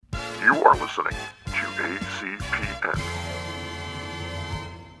You are listening to ACPN.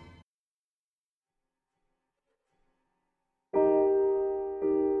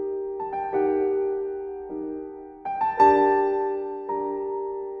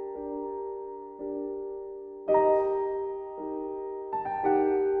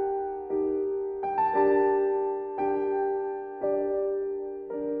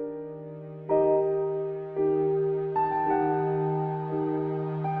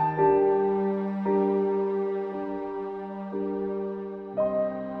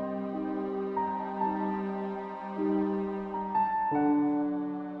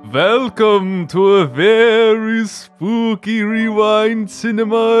 Welcome to a very spooky Rewind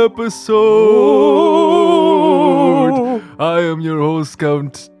Cinema episode. I am your host,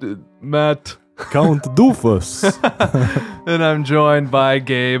 Count Matt. Count Doofus. And I'm joined by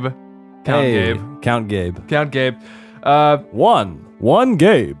Gabe. Count Gabe. Count Gabe. One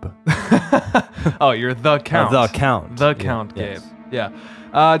Gabe. Oh, you're the Count. The Count. The Yeah, Count Gabe. yes.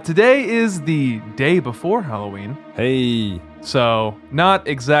 Yeah. Today is the day before Halloween. Hey. So, not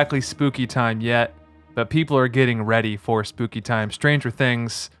exactly spooky time yet, but people are getting ready for spooky time. Stranger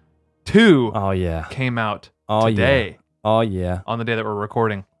Things 2 Oh yeah. came out Oh today yeah. Oh yeah. on the day that we're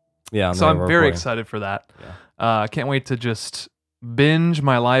recording. Yeah. So I'm very excited for that. Yeah. Can't wait to just binge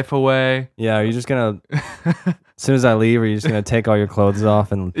my life away. Yeah. Are you just gonna? As soon as I leave, are you just gonna take all your clothes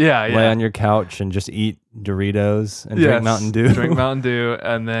off and Yeah, lay yeah. on your couch and just eat Doritos and Yes, drink Mountain Dew? Drink Mountain Dew,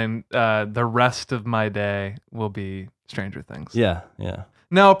 and then the rest of my day will be Stranger Things. Yeah. Yeah.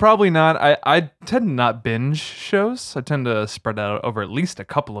 No, probably not. I tend to not binge shows. I tend to spread out over at least a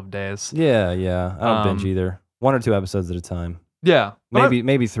couple of days. Yeah. Yeah. I don't binge Um, either. 1 or 2 episodes at a time. Yeah. but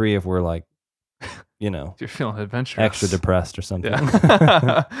Maybe 3 if we're like, if you're feeling adventurous. extra depressed or something.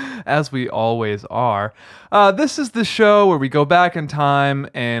 Yeah. As we always are. This is the show where we go back in time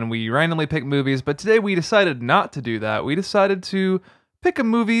and we randomly pick movies, but today we decided not to do that. We decided to pick a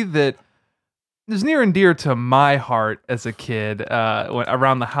movie that is near and dear to my heart as a kid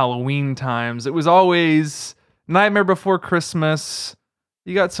around the Halloween times. It was always Nightmare Before Christmas.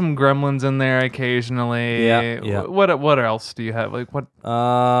 You got some Gremlins in there occasionally. Yeah. What else do you have? Like what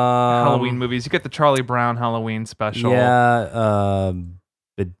Halloween movies? You get the Charlie Brown Halloween special. Yeah,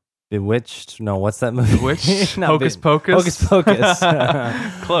 Bewitched. No, what's that movie? Bewitched? Not Hocus Pocus? Hocus Pocus.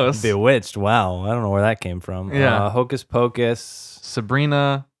 Close. Bewitched. Wow, I don't know where that came from. Yeah. Hocus Pocus.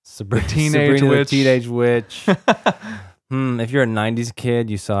 Sabrina. Teenage Sabrina the Witch. Teenage Witch. If you're a '90s kid,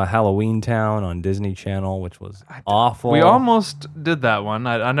 you saw Halloween Town on Disney Channel, which was awful. We almost did that one.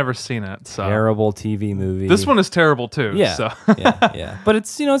 I never seen it. So terrible TV movie. this one is terrible too. Yeah. So. yeah. But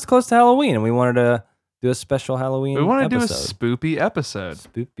it's it's close to Halloween, and we wanted to do a special Halloween. We want to do a episode. spoopy episode.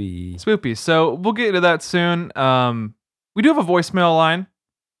 Spoopy. So we'll get into that soon. We do have a voicemail line.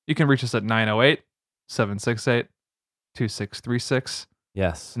 You can reach us at 908-768-2636.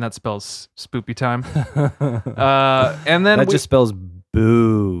 Yes. And that spells spoopy time. And then that just spells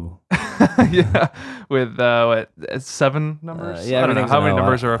boo. yeah, with what 7 numbers? Yeah, I don't know how many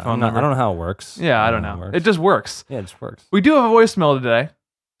numbers are a I phone don't number. know how it works. Yeah, I don't how know. works. It just works. Yeah, it just works. We do have a voicemail today,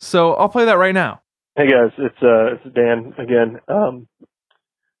 so I'll play that right now. Hey guys, it's Dan again. I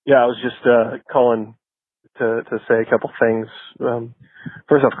was just calling to say a couple things.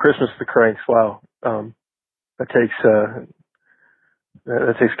 First off, Christmas the Cranks. Wow, that takes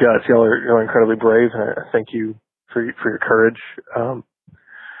guts. Y'all are incredibly brave, and I thank you for your courage. On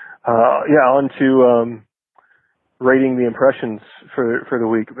to rating the impressions for the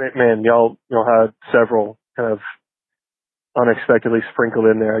week. Man, y'all had several kind of unexpectedly sprinkled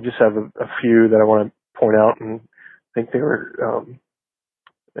in there. I just have a few that I want to point out, and I think they were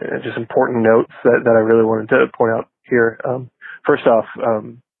just important notes that I really wanted to point out here. First off,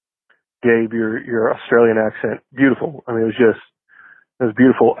 Gabe, your Australian accent, beautiful. I mean, it was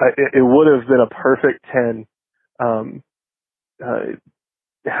beautiful. It would have been a perfect 10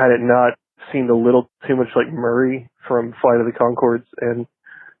 had it not seemed a little too much like Murray from Flight of the Conchords, and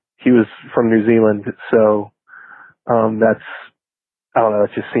he was from New Zealand, so that's, I don't know,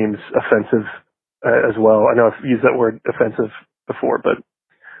 it just seems offensive as well. I know I've used that word offensive before, but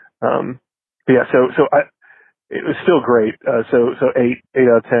yeah, so it was still great. So 8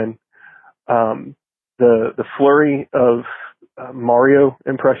 out of 10. The flurry of Mario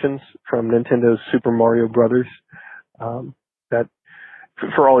impressions from Nintendo's Super Mario Brothers, that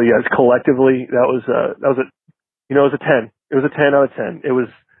for all of you guys collectively, that was a it was a 10. It was a 10 out of 10. It was,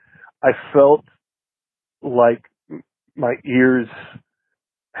 I felt like my ears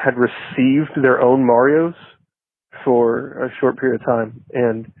had received their own Marios for a short period of time,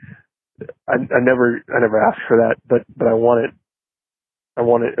 and I never asked for that, but I wanted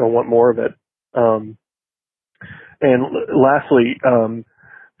I want more of it. And lastly,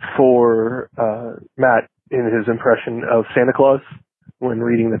 for Matt in his impression of Santa Claus when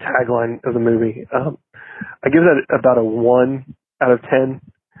reading the tagline of the movie, I give that about a 1 out of 10.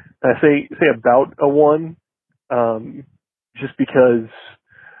 And I say about a 1, just because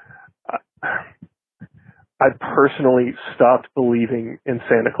I personally stopped believing in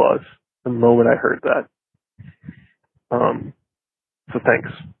Santa Claus the moment I heard that. So thanks.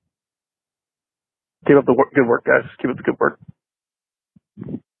 Keep up the good work, guys. Keep up the good work.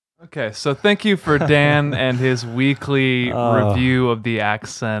 Okay, so thank you for Dan and his weekly review of the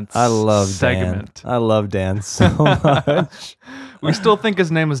Accents I love segment. Dan. I love Dan so much. We still think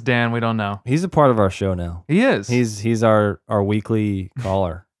his name is Dan. We don't know. He's a part of our show now. He is. He's our weekly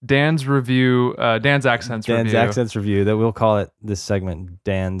caller. Dan's review, Dan's Accents review. Dan's Accents review. That we'll call it this segment,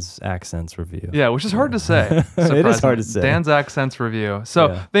 Dan's Accents review. Yeah, which is hard to say. It is hard to say. Dan's Accents review.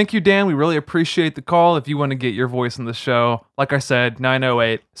 So thank you, Dan. We really appreciate the call. If you want to get your voice in the show, like I said,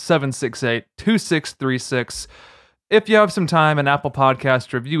 908-768-2636. If you have some time, an Apple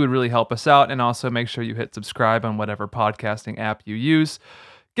Podcast review would really help us out. And also make sure you hit subscribe on whatever podcasting app you use.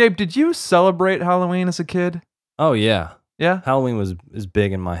 Gabe, did you celebrate Halloween as a kid? Oh, yeah. Yeah? Halloween is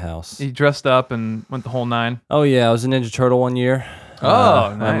big in my house. You dressed up and went the whole 9? Oh, yeah. I was a Ninja Turtle one year.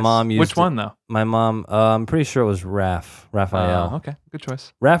 Oh, nice. My mom used Which one, though? My mom, I'm pretty sure it was Raphael. Okay, good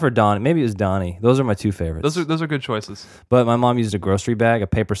choice. Raph or Donnie. Maybe it was Donnie. Those are my two favorites. Those are good choices. But my mom used a grocery bag, a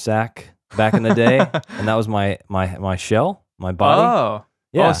paper sack back in the day, and that was my shell, my body. Oh.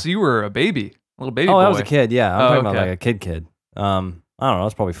 Yeah. Oh, so you were a baby, a little baby boy. I was a kid, yeah. I'm talking about okay. like a kid. I don't know, I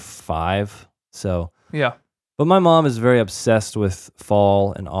was probably 5. So Yeah. But my mom is very obsessed with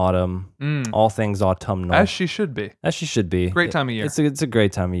fall and autumn, all things autumnal. As she should be. As she should be. Great time of year. It's a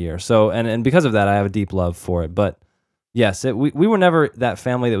great time of year. So, and because of that, I have a deep love for it. But yes, we were never that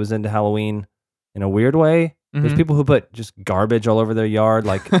family that was into Halloween in a weird way. There's people who put just garbage all over their yard,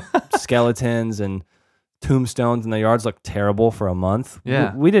 like skeletons and tombstones, and the yards look terrible for a month.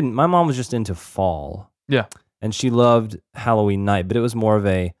 Yeah. We didn't. My mom was just into fall. Yeah. And she loved Halloween night, but it was more of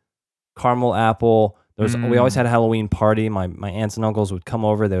a caramel apple. We always had a Halloween party. My aunts and uncles would come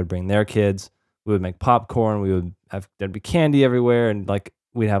over. They would bring their kids. We would make popcorn. There'd be candy everywhere. And like,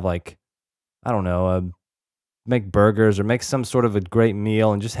 we'd have like, I don't know, make burgers or make some sort of a great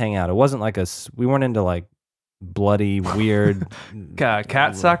meal and just hang out. It wasn't like we weren't into like bloody, weird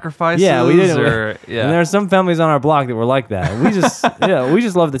cat sacrifices. Yeah, we didn't. Yeah. And there are some families on our block that were like that. And we just, we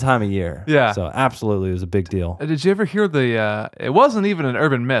just love the time of year. Yeah. So absolutely, it was a big deal. Did you ever hear it wasn't even an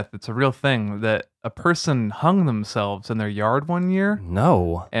urban myth. It's a real thing that a person hung themselves in their yard one year.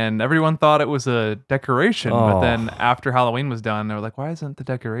 No. And everyone thought it was a decoration. But Oh. then after Halloween was done, they were like, why isn't the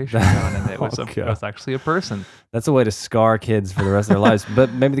decoration done? And it was, Oh, it was actually a person. That's a way to scar kids for the rest of their lives.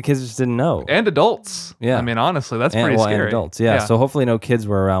 But maybe the kids just didn't know. And adults. Yeah. I mean, honestly, that's And- pretty well, scary. And adults, yeah. So hopefully no kids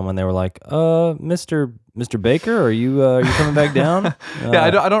were around when they were like, Mr. Baker, are you coming back down? Yeah,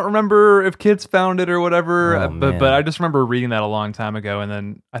 I don't remember if kids found it or whatever, Oh, but man. I just remember reading that a long time ago, and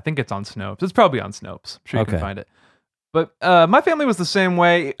then I think it's on Snopes. It's probably on Snopes. I'm sure you can Okay. find it. But my family was the same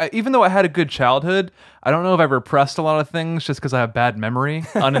way. Even though I had a good childhood, I don't know if I repressed a lot of things just because I have bad memory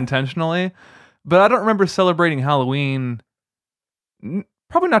unintentionally. But I don't remember celebrating Halloween.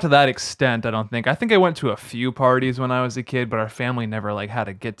 Probably not to that extent, I don't think. I think I went to a few parties when I was a kid, but our family never like had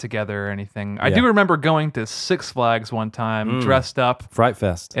a get together or anything. I do remember going to Six Flags one time, dressed up Fright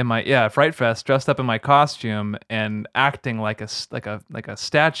Fest. in my Fright Fest, dressed up in my costume and acting like a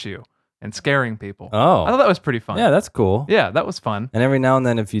statue and scaring people. Oh. I thought that was pretty fun. Yeah, that's cool. Yeah, that was fun. And every now and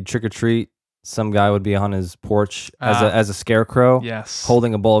then, if you trick or treat, some guy would be on his porch as a scarecrow, Yes.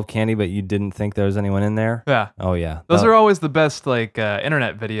 holding a bowl of candy, but you didn't think there was anyone in there. Yeah. Oh yeah, Those are always the best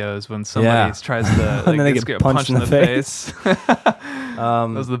internet videos when somebody tries to And then they just get punched in the face. Those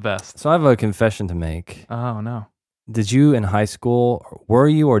are the best. So I have a confession to make. Oh no. Did you in high school, were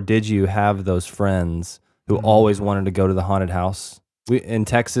you or did you have those friends who always wanted to go to the haunted house? In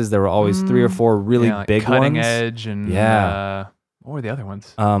Texas, there were always 3 or 4 really like big Cutting ones. Edge and Yeah. what were the other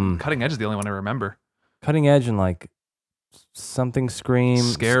ones? Um, Cutting Edge is the only one I remember. Cutting Edge and like something Scream.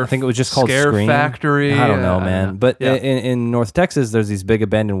 Scare. I think it was just called Scare Scream. Factory. I don't know, man. But yeah. in North Texas, there's these big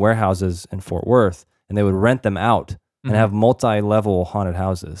abandoned warehouses in Fort Worth, and they would rent them out and have multi-level haunted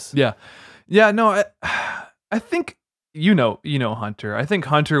houses. Yeah. Yeah, no, I think you know Hunter. I think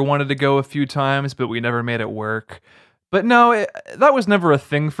Hunter wanted to go a few times, but we never made it work. But no, that was never a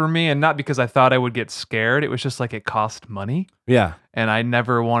thing for me, and not because I thought I would get scared. It was just like it cost money, Yeah. and I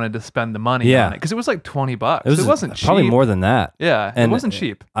never wanted to spend the money Yeah. on it because it was like $20. It wasn't probably cheap. more than that. Yeah, And it wasn't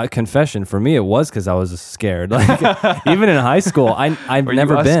cheap. Confession for me, it was because I was scared. Like even in high school, I've Were you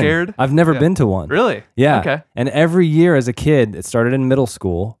never been scared? I've never Yeah. been to one. Really? Yeah. Okay. And every year as a kid, it started in middle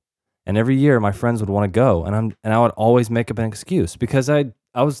school, and every year my friends would want to go, and I would always make up an excuse because I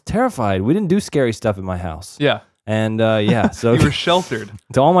was terrified. We didn't do scary stuff at my house. Yeah. And yeah, so You were sheltered.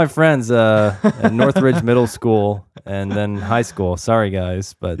 to all my friends at Northridge Middle School and then high school, sorry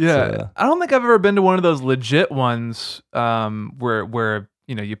guys, but Yeah, I don't think I've ever been to one of those legit ones where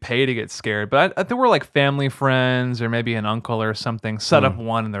you pay to get scared. But I think we're like family friends or maybe an uncle or something set up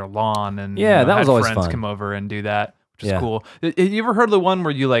one in their lawn and Yeah, that was had always friends fun. come over and do that, which is Yeah. cool. Have you ever heard of the one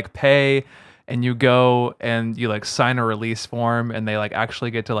where you like pay and you go and you like sign a release form and they like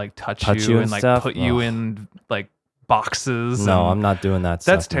actually get to like touch you and and like stuff? put you Ugh. in like boxes? no, and I'm not doing that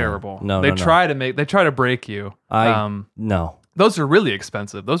stuff. That's man. terrible. No, they no. try to break you. No. Those are really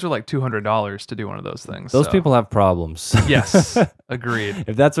expensive. Those are like $200 to do one of those things. Those so. people have problems. Yes, agreed.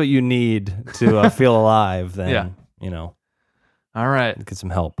 If that's what you need to feel alive, then Yeah. All right. get some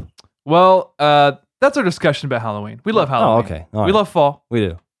help. Well, that's our discussion about Halloween. We love Halloween. okay. All We right. love fall. We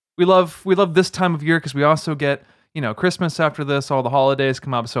do. We love this time of year because we also get Christmas after this. All the holidays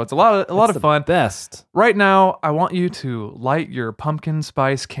come up, so it's a lot It's of the fun. Best. Right now, I want you to light your pumpkin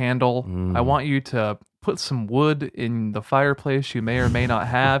spice candle. Mm. I want you to put some wood in the fireplace you may or may not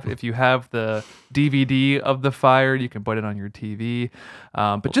have. If you have the DVD of the fire, you can put it on your TV.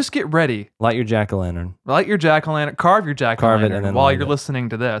 But just get ready. Light your jack-o'-lantern. Light your jack-o'-lantern, carve your Carve it jack-o'-lantern and then while light you're it. listening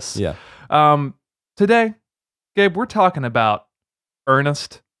to this. Yeah. Today, Gabe, we're talking about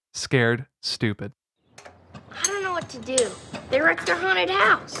Ernest Scared Stupid. I don't know what to do. They wrecked their haunted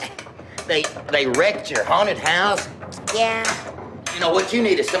house. They wrecked your haunted house? Yeah. You know, what you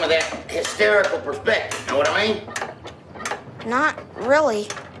need is some of that hysterical perspective. Know what I mean? Not really.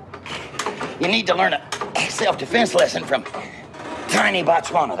 You need to learn a self-defense lesson from tiny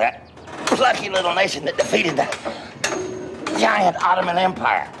Botswana, that plucky little nation that defeated the giant Ottoman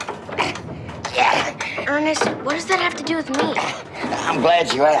Empire. Yeah, Ernest, what does that have to do with me? I'm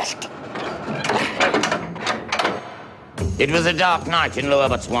glad you asked. It was a dark night in Lower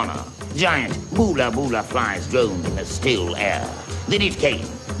Botswana. Giant bula flies droned in the still air. Then it came,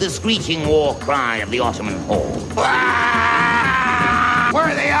 the screeching war cry of the Ottoman horde. Ah!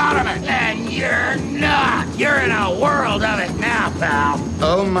 We're the Ottoman, and you're not. You're in a world of it now, pal.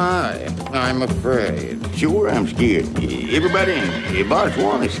 Oh my, I'm afraid. Sure, I'm scared. Everybody in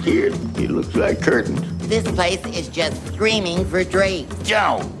Botswana is scared. It looks like curtains. This place is just screaming for Drake.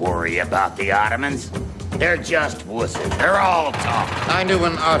 Don't worry about the Ottomans. They're just wusses. They're all talk. I knew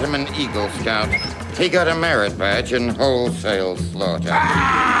an Ottoman Eagle Scout. He got a merit badge in wholesale slaughter.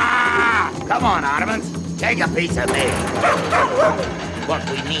 Ah! Come on, Ottomans. Take a piece of me. What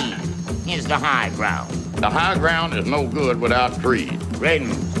we need is the high ground. The high ground is no good without trees.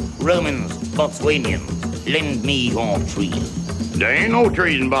 Britons, Romans, Botswanians, lend me your trees. There ain't no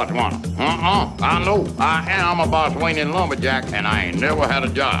trees in Botswana. I know. I am a Botswanian lumberjack, and I ain't never had a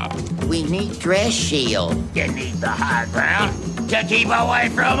job. We need dress shield. You need the high ground to keep away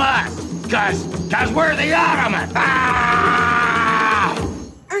from us. Cause we're the Ottomans. Ah!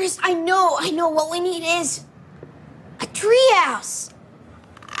 Ernest, I know what we need is a treehouse.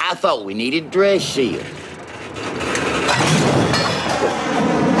 I thought we needed dress shield.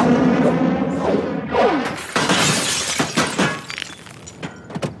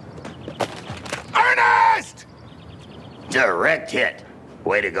 Ernest! Direct hit.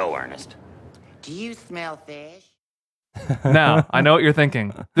 Way to go, Ernest. Do you smell fish? Now, I know what you're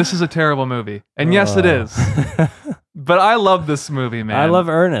thinking. This is a terrible movie. And yes, it is. But I love this movie, man. I love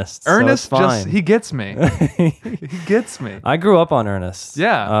Ernest. so Ernest it's fine. he gets me. He gets me. I grew up on Ernest.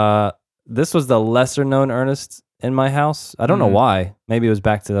 Yeah. This was the lesser known Ernest in my house. I don't know why. Maybe it was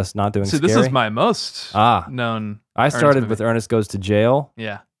back to us not doing See, scary. this is my most known I Ernest started movie. with Ernest Goes to Jail,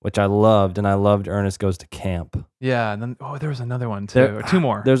 Yeah. which I loved, and I loved Ernest Goes to Camp. Yeah, and then there was another one too. There- Or two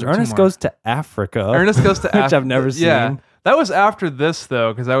more. There's There were two Ernest more. Goes to Africa. Ernest Goes to which I've never seen. Yeah. That was after this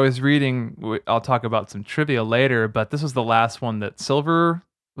though, because I was reading. I'll talk about some trivia later, but this was the last one that Silverstone.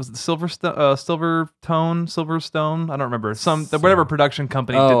 I don't remember. Whatever production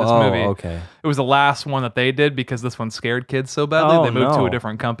company did this movie. Okay. It was the last one that they did because this one scared kids so badly. Oh, they moved to no. a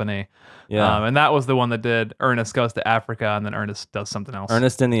different company. Yeah. And that was the one that did Ernest Goes to Africa, and then Ernest does something else.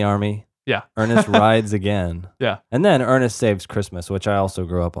 Ernest in the Army. Yeah. Ernest Rides Again. Yeah. And then Ernest Saves Christmas, which I also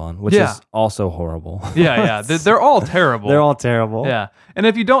grew up on, which Yeah. is also horrible. Yeah. They're all terrible. They're all terrible. Yeah. And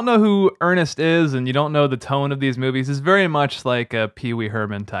if you don't know who Ernest is and you don't know the tone of these movies, it's very much like a Pee Wee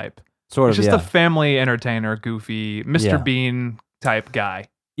Herman type. Sort He's of, just yeah. a family entertainer, goofy, Mr. Yeah. Bean type guy.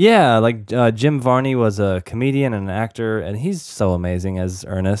 Yeah, like Jim Varney was a comedian and an actor, and he's so amazing as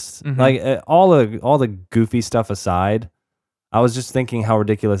Ernest. Mhm. Like all the goofy stuff aside, I was just thinking how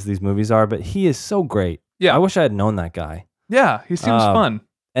ridiculous these movies are, but he is so great. Yeah. I wish I had known that guy. Yeah, he seems fun.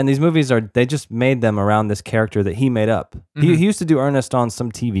 And these movies they just made them around this character that he made up. He used to do Ernest on some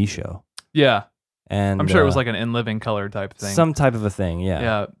TV show. Yeah. And I'm sure it was like an In Living Color type thing. some type of a thing, yeah.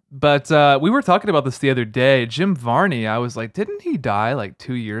 Yeah. But we were talking about this the other day. Jim Varney, I was like, didn't he die like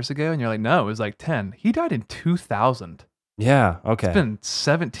 2 years ago? And you're like, no, it was like 10. He died in 2000. Yeah, okay. It's been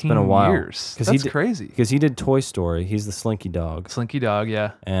 17 been a while. years. 'Cause That's he did- crazy. Because he did Toy Story. He's the Slinky Dog. Slinky Dog,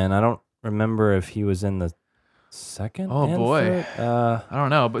 yeah. And I don't remember if he was in the second. Oh, and boy. third. I don't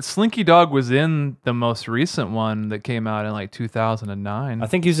know. But Slinky Dog was in the most recent one that came out in like 2009. I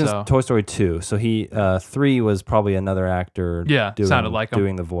think he was so. in Toy Story 2. So he 3 was probably another actor. Yeah, sounded like him.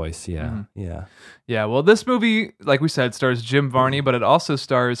 doing the voice. Yeah, Mhm. yeah. Yeah, well, this movie, like we said, stars Jim Varney, but it also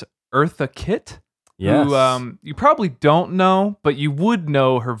stars Eartha Kitt, Yes. who you probably don't know, but you would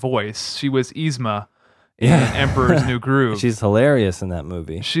know her voice. She was Yzma in Yeah. Emperor's New Groove. She's hilarious in that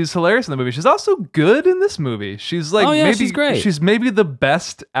movie. She's hilarious in the movie. She's also good in this movie. She's like, Oh, yeah, maybe she's great. She's maybe the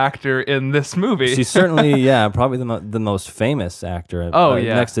best actor in this movie. She's certainly, yeah, probably the most famous actor. Oh,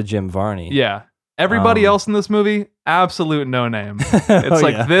 yeah. next to Jim Varney. yeah. Everybody Um, else in this movie, absolute no name. It's Oh,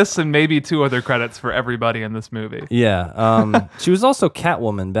 like yeah. this and maybe 2 other credits for everybody in this movie. Yeah. She was also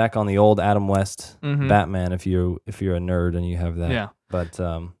Catwoman back on the old Adam West Mhm. Batman. If you're a nerd and you have that. Yeah. But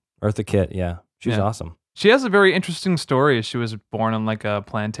Eartha Kitt, yeah, she's Yeah. awesome. She has a very interesting story. She was born on like a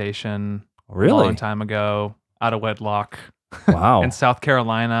plantation a Really? long time ago, out of wedlock Wow. in South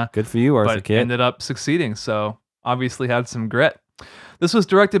Carolina, Good for you, Eartha but Kitt. ended up succeeding. So obviously had some grit. This was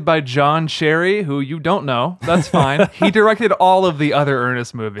directed by John Cherry, who you don't know. That's fine. He directed all of the other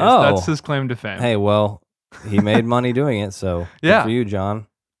Ernest movies. Oh. That's his claim to fame. Hey, well, he made money doing it, so Yeah. good for you, John.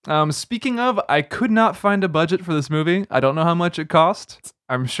 Speaking of, I could not find a budget for this movie. I don't know how much it cost.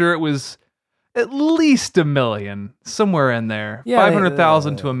 I'm sure it was at least $1 million, somewhere in there. Yeah,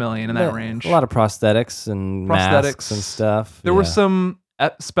 500,000 to $1 million in that Yeah, range. A lot of prosthetics and masks and stuff. There were Yeah. some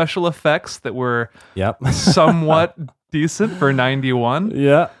special effects that were Yep. somewhat decent for 91.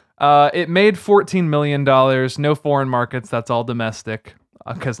 Yeah. It made $14 million. No foreign markets. That's all domestic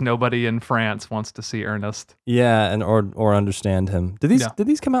because nobody in France wants to see Ernest. Yeah, and or understand him. Did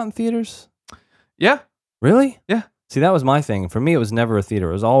these come out in theaters? Yeah. Really? Yeah. See, that was my thing. For me, it was never a theater.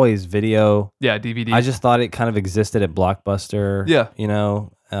 It was always video. Yeah, DVD. I just thought it kind of existed at Blockbuster. Yeah. You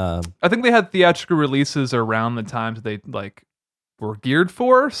know. I think they had theatrical releases around the times they like were geared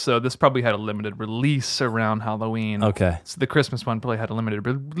for. So this probably had a limited release around Halloween. Okay. So the Christmas one probably had a limited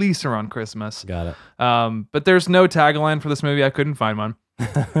release around Christmas. Got it. But there's no tagline for this movie. I couldn't find one.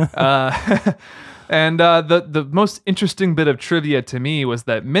 And the most interesting bit of trivia to me was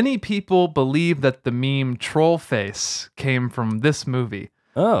that many people believe that the meme troll face came from this movie.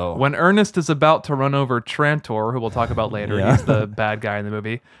 Oh. When Ernest is about to run over Trantor, who we'll talk about later, Yeah. he's the bad guy in the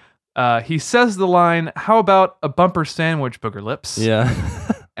movie. He says the line, "How about a bumper sandwich, booger lips?" Yeah.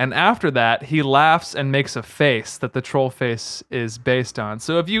 And after that, he laughs and makes a face that the troll face is based on.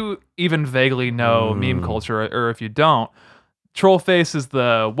 So if you even vaguely know meme culture, or if you don't, troll face is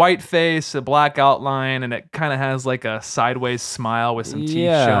the white face, a black outline, and it kind of has like a sideways smile with some teeth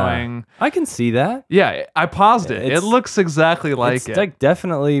showing. I can see that. Yeah, I paused it. It's- It looks exactly like it's it. like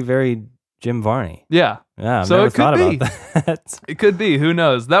definitely very Jim Varney. Yeah. Yeah, I've So never it could thought be. about that. It could be. Who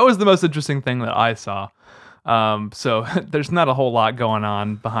knows? That was the most interesting thing that I saw. So there's not a whole lot going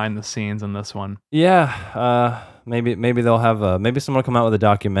on behind the scenes in this one. Yeah, maybe they'll have maybe someone will come out with a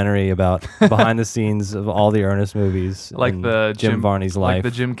documentary about behind the scenes of all the Ernest movies, Like and the Jim Varney's life. like the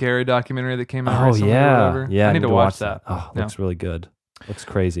Jim Carrey documentary that came out Oh recently. Or yeah, whatever. yeah. I need to watch that. Oh, Yeah. looks really good. Looks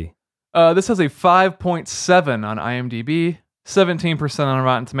crazy. This has a 5.7 on IMDb, 17% on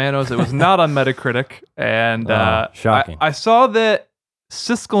Rotten Tomatoes. It was not on Metacritic, and shocking. I saw that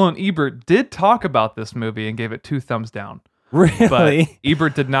Siskel and Ebert did talk about this movie and gave it 2 thumbs down. Really? But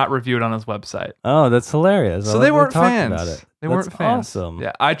Ebert did not review it on his website. Oh, that's hilarious. So they weren't talked fans. about it. They That's weren't fans. Awesome.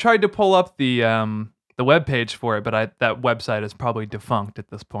 Yeah, I tried to pull up the web page for it, but that website is probably defunct at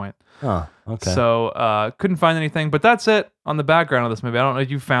this point. Oh, okay. So couldn't find anything. But that's it on the background of this movie. I don't know if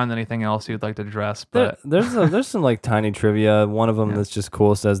you found anything else you'd like to address, but there's some like tiny trivia. One of them that's just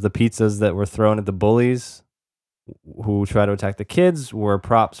cool says the pizzas that were thrown at the bullies who try to attack the kids were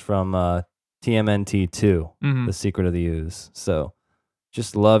props from TMNT 2, Mhm. The Secret of the Ooze. So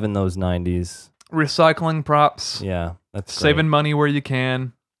just loving those 90s. Recycling props, Yeah, that's saving great. money where you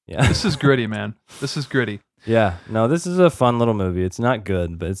can. Yeah. This is gritty, man. This is gritty. Yeah, no, this is a fun little movie. It's not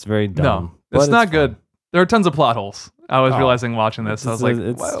good, but it's very dumb. No, But it's not fun. good. There are tons of plot holes. I was Oh. realizing watching this. I was like,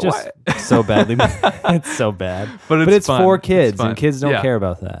 it's why- just why? so badly. It's so bad. But But it's fun. for It's kids, fun. and kids don't Yeah. care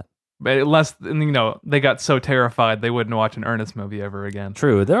about that. But unless they got so terrified they wouldn't watch an Ernest movie ever again.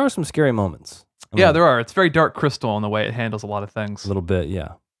 True, there are some scary moments. Yeah, there are. It's very Dark Crystal in the way it handles a lot of things. a little bit.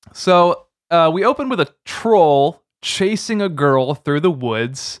 Yeah, So we open with a troll chasing a girl through the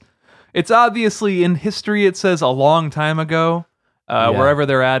woods. It's obviously in history. It says a long time ago, Yeah. wherever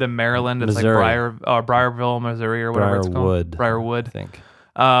they're at in Maryland. It's Missouri. like Briarville, Missouri, or whatever it's called. Briarwood, Briarwood. I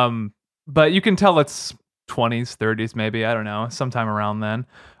think. But you can tell it's 20s, 30s, maybe. I don't know, sometime around then.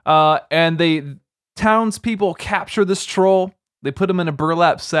 And townspeople capture this troll. They put him in a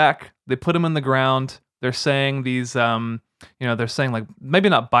burlap sack. They put him in the ground. They're saying these, they're saying like maybe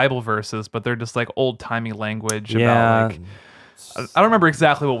not Bible verses, but they're just like old timey language Yeah. about like I don't remember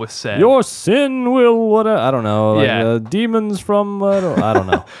exactly what was said. Your sin will what? I don't know. Like, Yeah. demons from I don't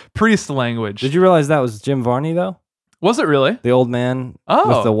know. Priest language. Did you realize that was Jim Varney though? Was it really? The old man Oh.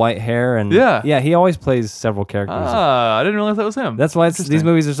 with the white hair and Yeah. He always plays several characters. I didn't realize that was him. That's why these Interesting.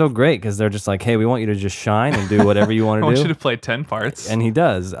 movies are so great because they're just like, hey, we want you to just shine and do whatever you want I to want do, you to play 10 parts. and he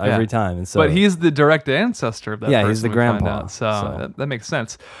does every time. And so, but he's the direct ancestor of that. Yeah, he's person the we find grandpa, out. So, so. That makes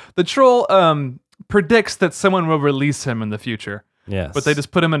sense. The troll predicts that someone will release him in the future, yes, but they just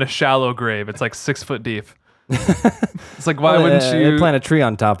put him in a shallow grave. It's like 6 foot deep. It's like, why wouldn't They you plant a tree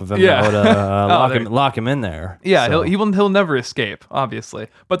on top of him? Yeah. That would, Oh, there- lock him in there. Yeah, So, he'll never escape, obviously.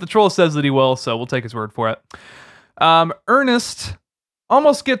 But the troll says that he will, so we'll take his word for it. Ernest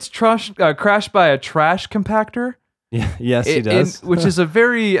almost gets crashed by a trash compactor. yeah, yes, he does. Which is a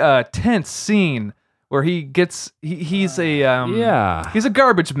very tense scene where he's a Yeah. he's a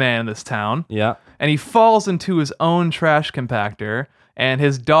garbage man in this town, yeah, and he falls into his own trash compactor, and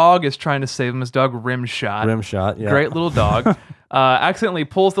his dog is trying to save him. His dog Rimshot, rim shot. Yeah, great little dog, accidentally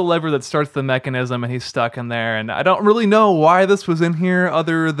pulls the lever that starts the mechanism, and he's stuck in there. And I don't really know why this was in here,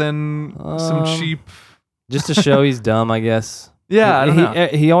 other than some cheap. Just to show he's dumb, I guess. Yeah, I don't know.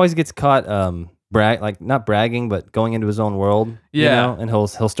 He always gets caught not bragging, but going into his own world. Yeah. you know? And he'll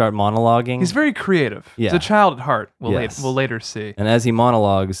start monologuing. He's very creative. He's Yeah. a child at heart. Yes. We'll later see. And as he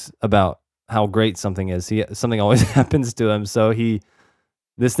monologues about how great something is, something always happens to him. So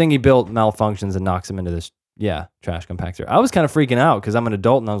this thing he built malfunctions and knocks him into this trash compactor. I was kind of freaking out because I'm an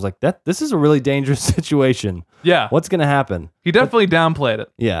adult and I was like, this is a really dangerous situation. Yeah, What's gonna happen? he definitely downplayed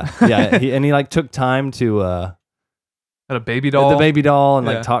it. Yeah. He like took time to Had a baby doll. the baby doll and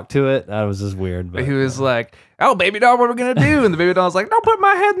Yeah. like talk to it. That was just weird. But he was like, "Oh, baby doll, what are we gonna do?" And the baby doll's like, "Don't put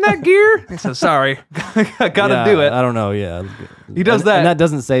my head in that gear." He says, "Sorry, I gotta do it." I don't know. Yeah, He does And- that. and that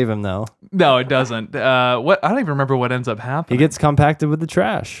doesn't save him though. No, it doesn't. What? I don't even remember what ends up He happening. gets compacted with the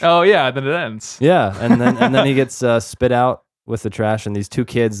trash. Oh yeah, then it ends. Yeah, and then he gets spit out with the trash, and these two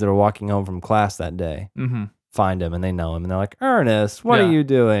kids that are walking home from class that day Mm-hmm. find him, and they know him, and they're like, "Ernest, what Yeah. are you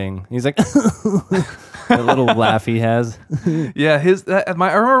doing?" He's like, the little laugh he has. Yeah, I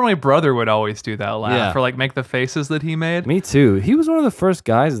remember my brother would always do that laugh Yeah. or like make the faces that he made. Me too. He was one of the first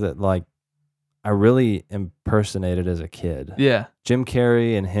guys that like I really impersonated as a kid. Yeah, Jim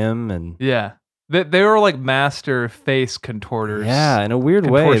Carrey and him, and yeah. They were like master face contorters. yeah, in a weird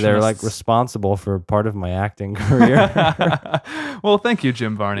way, they're like Contortionists. responsible for part of my acting career. Well, thank you,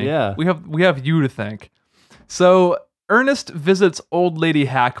 Jim Varney. Yeah. we have you to thank. So Ernest visits old lady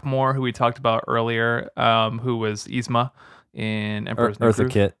Hackmore, who we talked about earlier, who was Yzma in Emperor's New Eartha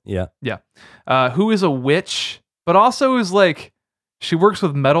Groove. Kitt, yeah. Who is a witch, but also is like she works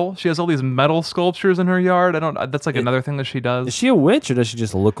with metal. She has all these metal sculptures in her yard. That's like another thing that she does. Is she a witch or does she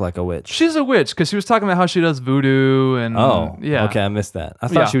just look like a witch? She's a witch because she was talking about how she does voodoo and Oh, yeah. Okay, I missed that. I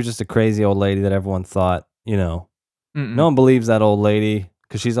thought Yeah. she was just a crazy old lady that everyone thought, Mm-mm. no one believes that old lady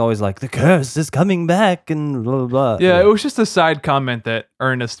because she's always like, the curse is coming back and blah, blah, blah. Yeah, it was just a side comment that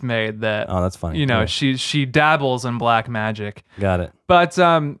Ernest made that Oh, that's funny. you know Cool. she dabbles in black magic, Got it. but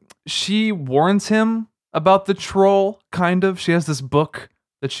she warns him about the troll. Kind of, she has this book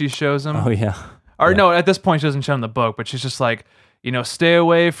that she shows him. Oh, yeah. Or yeah. no, at this point she doesn't show him the book, but she's just like, stay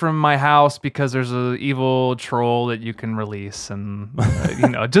away from my house because there's an evil troll that you can release, and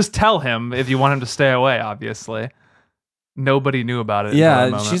just tell him if you want him to stay away. Obviously, nobody knew about it. until that Yeah,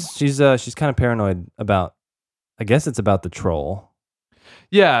 moment. she's kind of paranoid about, I guess it's about the troll.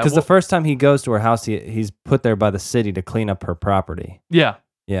 yeah, Because the first time he goes to her house, he's put there by the city to clean up her property. yeah.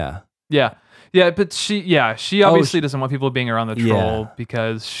 Yeah. Yeah. Yeah, but she obviously doesn't want people being around the troll Yeah.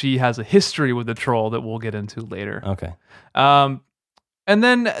 because she has a history with the troll that we'll get into later. Okay. And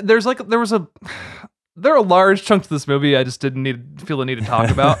then there are large chunks of this movie I just didn't feel the need to talk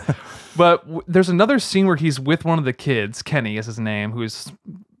about. But there's another scene where he's with one of the kids, Kenny is his name, who's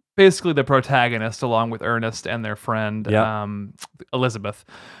basically the protagonist along with Ernest and their friend Elizabeth.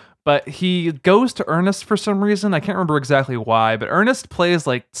 But he goes to Ernest for some reason. I can't remember exactly why, but Ernest plays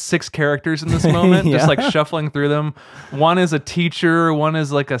like 6 characters in this moment, just like shuffling through them. One is a teacher, one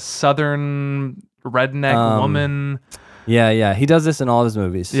is like a southern redneck woman. Yeah. He does this in all his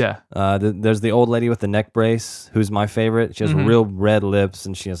movies. Yeah. There's the old lady with the neck brace, who's my favorite. She has real red lips,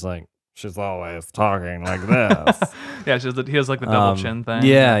 and she's always talking like this. Yeah, he has like the double chin thing.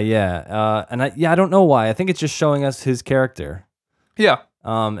 Yeah. And I don't know why. I think it's just showing us his character. Yeah.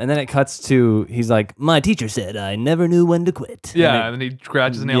 And then it cuts to, he's like, my teacher said I never knew when to quit. Yeah, and then he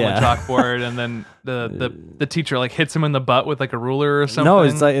scratches his nail on the chalkboard, and then the teacher like hits him in the butt with like a ruler or something. No,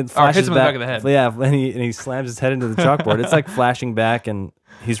 it's like it flashes hits him back in the back of the head. Yeah, and he slams his head into the chalkboard. It's like flashing back, and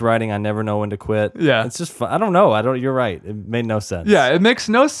he's writing, "I never know when to quit." Yeah, it's just fun. I don't know. You're right. It made no sense. Yeah, it makes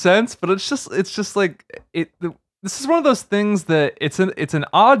no sense, but it's just like it. This is one of those things that it's an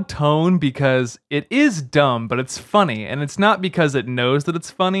odd tone because it is dumb, but it's funny, and it's not because it knows that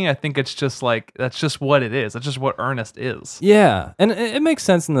it's funny. I think it's just like that's just what it is. That's just what Ernest is. Yeah, and it makes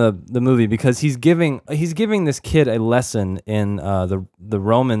sense in the movie because he's giving this kid a lesson in the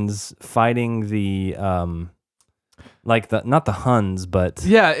Romans fighting the not the Huns, but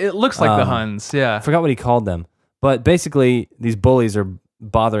yeah, it looks like the Huns. Yeah, I forgot what he called them, but basically these bullies are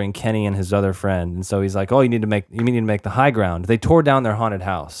bothering Kenny and his other friend, and so he's like, "Oh, you need to make the high ground." They tore down their haunted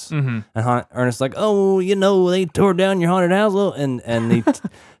house, and Ernest's like, "Oh, they tore down your haunted house," and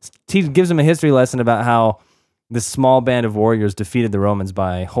he gives him a history lesson about how this small band of warriors defeated the Romans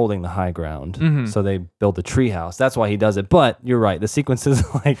by holding the high ground. So they built a tree house. That's why he does it. But you're right, the sequence is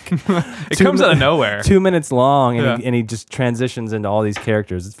like it comes out of nowhere, 2 minutes long, and he just transitions into all these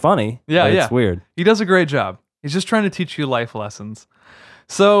characters. It's funny. Yeah, but it's weird. He does a great job. He's just trying to teach you life lessons.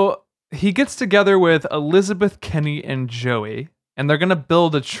 So he gets together with Elizabeth, Kenny, and Joey, and they're going to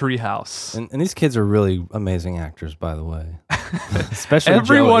build a treehouse. And these kids are really amazing actors, by the way. Especially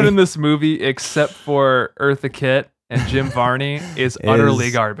everyone Joey. in this movie, except for Eartha Kitt and Jim Varney, is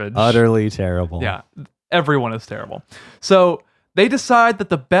utterly garbage. Utterly terrible. Yeah, everyone is terrible. So they decide that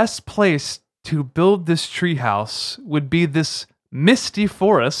the best place to build this treehouse would be this misty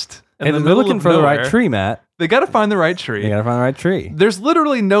forest. And they're looking for the right tree, Matt. They got to find the right tree. They got to find the right tree. There's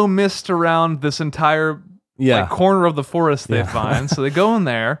literally no mist around this entire corner of the forest they find. So they go in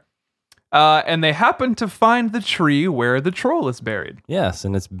there, and they happen to find the tree where the troll is buried. Yes,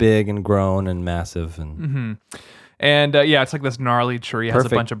 and it's big and grown and massive. And And it's like this gnarly tree. It has a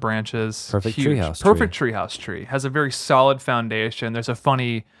bunch of branches. Perfect Huge. treehouse Perfect treehouse tree. Has a very solid foundation. There's a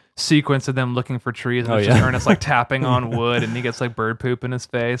funny sequence of them looking for trees, and it's just Ernest like tapping on wood, and he gets like bird poop in his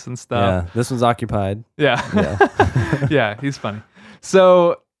face and stuff. Yeah, this one's occupied. Yeah. Yeah, he's funny.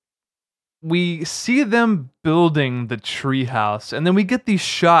 So we see them building the treehouse, and then we get these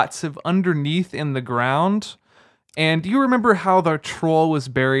shots of underneath in the ground. And do you remember how the troll was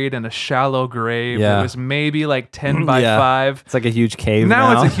buried in a shallow grave? Yeah. It was maybe like 10 by 5. It's like a huge cave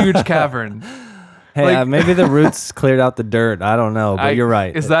Now it's a huge cavern. Hey, maybe the roots cleared out the dirt. I don't know, but you're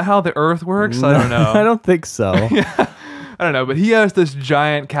right. Is that how the earth works? I don't know. I don't think so. I don't know, but he has this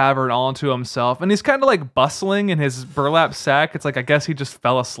giant cavern all to himself, and he's kind of like bustling in his burlap sack. It's like, I guess he just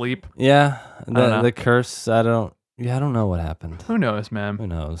fell asleep. Yeah, the curse, I don't know what happened. Who knows, man? Who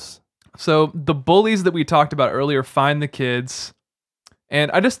knows? So the bullies that we talked about earlier find the kids, and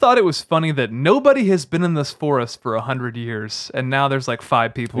I just thought it was funny that nobody has been in this forest for 100 years, and now there's like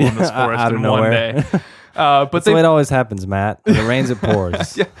 5 people in this forest out of in one nowhere. day. But That's the way it always happens, Matt. When it rains, it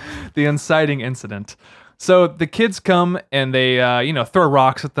pours. Yeah, the inciting incident. So the kids come and they, throw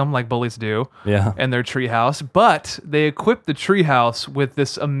rocks at them like bullies do. Yeah. In their treehouse, but they equip the treehouse with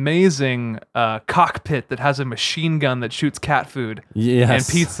this amazing cockpit that has a machine gun that shoots cat food and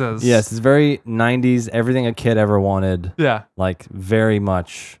pizzas. Yes, it's very 90s. Everything a kid ever wanted. Yeah. Like very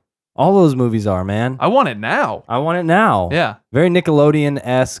much. All those movies are, man. I want it now. I want it now. Yeah. Very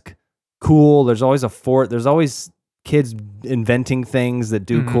Nickelodeon-esque. Cool. There's always a fort. There's always kids inventing things that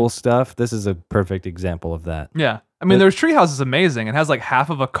do cool stuff. This is a perfect example of that. Yeah. I mean, their treehouse is amazing. It has like half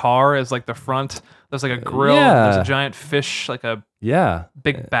of a car as like the front. There's like a grill. There's a giant fish, like a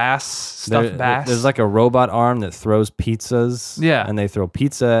big bass, stuffed bass. There's like a robot arm that throws pizzas. Yeah. And they throw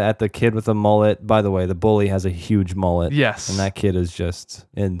pizza at the kid with a mullet. By the way, the bully has a huge mullet. Yes. And that kid is just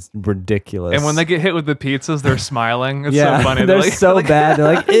it's ridiculous. And when they get hit with the pizzas, they're smiling. It's yeah, so funny. They're like, so bad.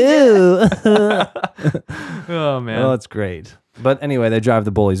 They're like, ew. Oh, man. Oh, it's great. But anyway, they drive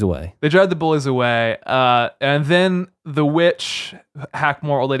the bullies away. They drive the bullies away. And then the witch,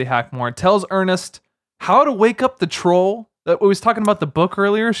 Hackmore, old lady Hackmore, tells Ernest how to wake up the troll. We was talking about the book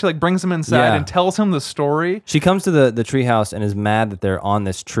earlier. She like brings him inside and tells him the story. She comes to the treehouse and is mad that they're on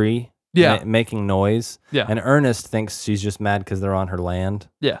this tree. Making noise. Yeah. And Ernest thinks she's just mad because they're on her land.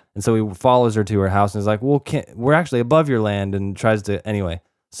 Yeah. And so he follows her to her house and is like, well, we're actually above your land, and tries to, anyway.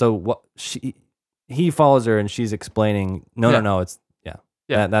 So he follows her and she's explaining, no, it's,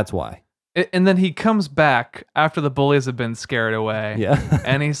 that's why. And then he comes back after the bullies have been scared away. Yeah.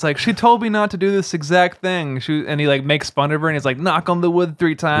 And he's like, she told me not to do this exact thing. And he like makes fun of her and he's like, knock on the wood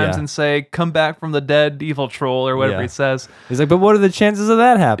 3 times and say, come back from the dead, evil troll, or whatever he says. He's like, but what are the chances of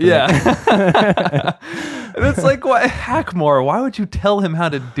that happening? Yeah. And it's like, what, Hackmore, why would you tell him how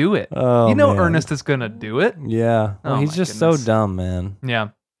to do it? Oh, you know man. Ernest is going to do it. Yeah. Well, he's just so dumb, man. Yeah.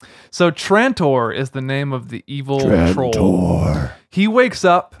 So Trantor is the name of the evil troll. He wakes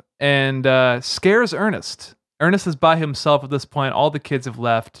up and scares Ernest. Ernest is by himself at this point. All the kids have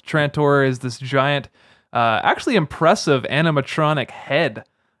left. Trantor is this giant, actually impressive animatronic head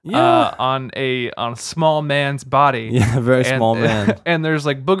on a small man's body. Yeah, very small man. And there's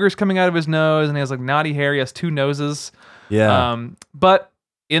like boogers coming out of his nose, and he has like naughty hair. He has 2 noses. Yeah. But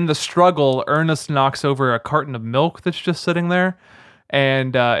in the struggle, Ernest knocks over a carton of milk that's just sitting there,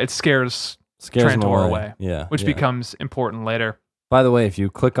 and it scares him Trantor away. Yeah. Which becomes important later. By the way, if you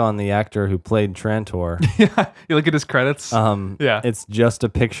click on the actor who played Trantor, you look at his credits. It's just a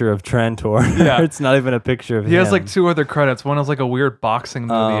picture of Trantor. Yeah. It's not even a picture of him. He has like 2 other credits. One is like a weird boxing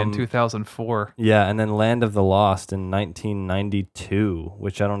movie in 2004. Yeah, and then Land of the Lost in 1992,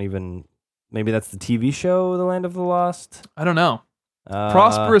 which I don't even. Maybe that's the TV show, The Land of the Lost. I don't know.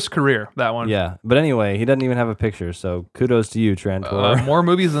 Prosperous career, that one. Yeah, but anyway, he doesn't even have a picture, so kudos to you, Trantor. More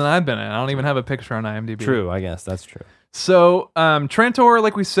movies than I've been in. I don't even have a picture on IMDb. True, I guess that's true. So Trantor,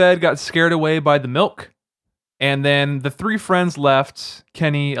 like we said, got scared away by the milk. And then the 3 friends left,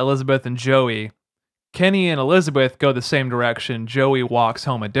 Kenny, Elizabeth, and Joey. Kenny and Elizabeth go the same direction. Joey walks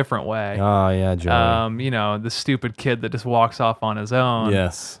home a different way. Oh, yeah, Joey. The stupid kid that just walks off on his own.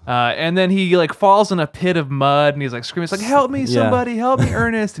 Yes. And then he like falls in a pit of mud and he's like screaming, he's like, help me, somebody, help me,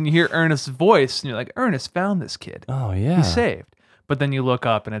 Ernest. And you hear Ernest's voice and you're like, Ernest found this kid. Oh, yeah. He's saved. But then you look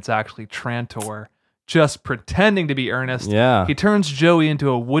up and it's actually Trantor just pretending to be Ernest. Yeah. He turns Joey into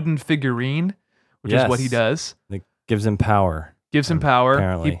a wooden figurine, which is what he does. It gives him power.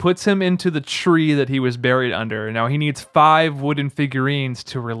 He puts him into the tree that he was buried under. Now he needs 5 wooden figurines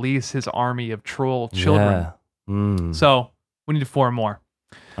to release his army of troll children. Yeah. So we need 4 more.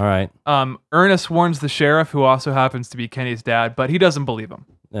 All right. Ernest warns the sheriff, who also happens to be Kenny's dad, but he doesn't believe him.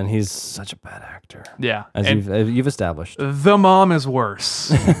 And he's such a bad actor. Yeah. As you've established. The mom is worse.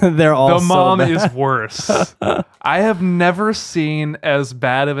 They're all The mom so bad. is worse. I have never seen as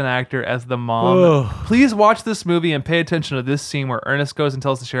bad of an actor as the mom. Please watch this movie and pay attention to this scene where Ernest goes and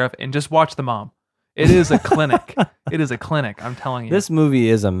tells the sheriff, and just watch the mom. It is a clinic. It is a clinic, I'm telling you. This movie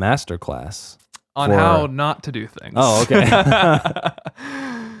is a masterclass on how not to do things. Oh, okay.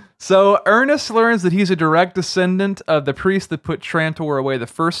 So Ernest learns that he's a direct descendant of the priest that put Trantor away the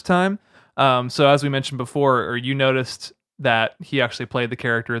first time. So as we mentioned before, or you noticed that he actually played the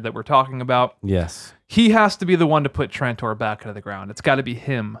character that we're talking about. Yes. He has to be the one to put Trantor back out of the ground. It's got to be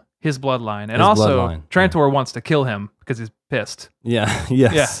him, his bloodline. And Trantor wants to kill him because he's pissed. Yeah.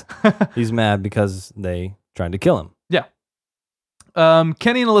 Yes. Yeah. He's mad because they tried to kill him. Yeah.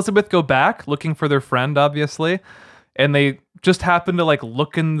 Kenny and Elizabeth go back looking for their friend, obviously. And they just happen to like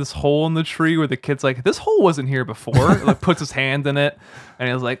look in this hole in the tree where the kid's like, this hole wasn't here before. Like puts his hand in it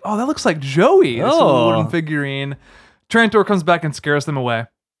and he's like, oh, that looks like Joey. This little wooden figurine. Trantor comes back and scares them away.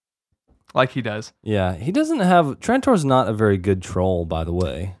 Like he does. Yeah. Trantor's not a very good troll, by the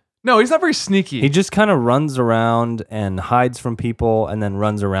way. No, he's not very sneaky. He just kind of runs around and hides from people and then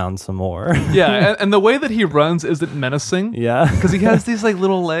runs around some more. Yeah, and the way that he runs isn't menacing. Yeah. Because he has these like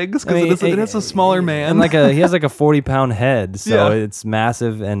little legs, because it is a smaller man. And he has like a 40-pound head, so it's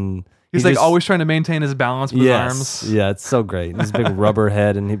massive, and he's like always trying to maintain his balance with his arms. Yeah, it's so great. This big rubber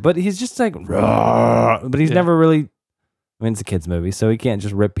head, but he's just like, but he's never really I mean, it's a kids movie, so he can't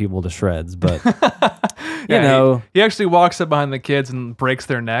just rip people to shreds. But you Yeah, know, he actually walks up behind the kids and breaks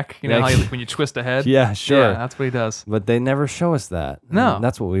their neck. You know Yeah. how when you twist a head? yeah, sure. Yeah, that's what he does. But they never show us that. No. And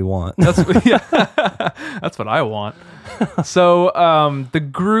that's what we want. That's that's what I want. So the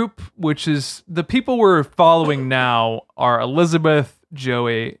group, which is the people we're following now, are Elizabeth,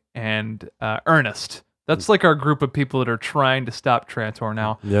 Joey, and Ernest. That's like our group of people that are trying to stop Trantor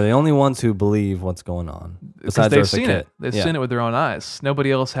now. They're the only ones who believe what's going on. Because Besides they've Eartha seen Kitt. it. They've Yeah. seen it with their own eyes.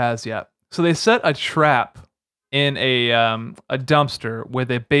 Nobody else has yet. So they set a trap in a dumpster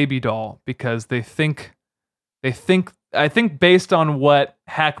with a baby doll because I think based on what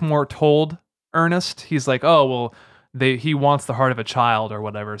Hackmore told Ernest, he's like, oh well, he wants the heart of a child or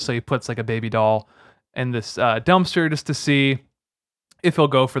whatever. So he puts like a baby doll in this dumpster just to see if he'll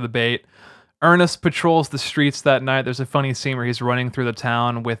go for the bait. Ernest patrols the streets that night. There's a funny scene where he's running through the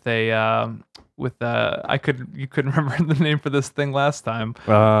town with you couldn't remember the name for this thing last time.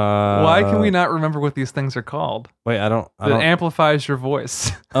 Why can we not remember what these things are called? Wait, I don't. It amplifies your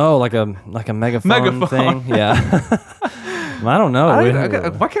voice. Oh, like a megaphone thing. Yeah. I don't know.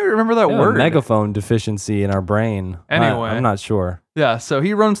 Why can't we remember that We have word? a megaphone deficiency in our brain. Anyway. I'm not sure. Yeah, so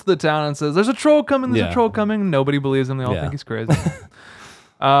he runs to the town and says, "There's a troll coming. There's Yeah. a troll coming." Nobody believes him. They all Yeah. think he's crazy.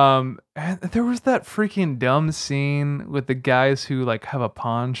 And there was that freaking dumb scene with the guys who like have a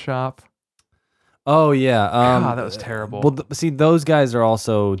pawn shop. Oh yeah. God, that was terrible. Well, see, those guys are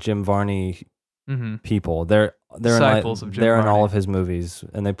also Jim Varney Mm-hmm. people. They're Disciples of Jim they're in all Varney. of his movies,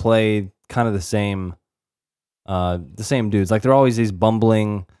 and they play kind of the same dudes. Like they're always these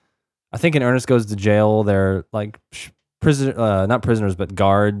bumbling. I think in Ernest Goes to Jail, they're like not prisoners, but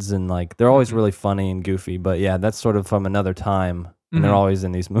guards, and like they're always Mhm. really funny and goofy. But yeah, that's sort of from another time, and they're Mhm. always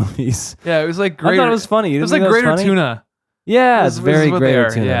in these movies. Yeah, it was like I greater. thought it was funny. You It was didn't like think that Greater funny? Tuna. Yeah, Is- it's is very what they Greater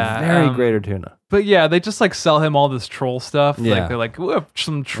are, Tuna. yeah, Very Greater Tuna. But yeah, they just like sell him all this troll stuff. Yeah. Like they're like, we have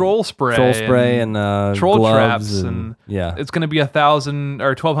some troll spray. Troll spray and troll gloves traps and yeah. it's gonna be $1,000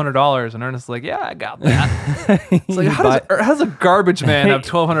 or $1,200. And Ernest's like, yeah, I got that. It's like, how does a garbage man have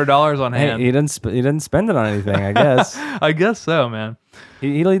 $1,200 on Hey, hand? he didn't spend it on anything, I guess. I guess so, man.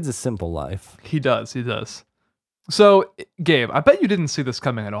 he leads a simple life. He does. So, Gabe, I bet you didn't see this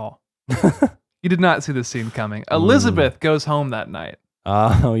coming at all. You did not see this scene coming. Elizabeth goes home that night.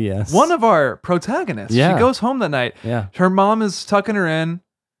 Oh yes. One of our protagonists. Yeah. She goes home that night. Yeah. Her mom is tucking her in,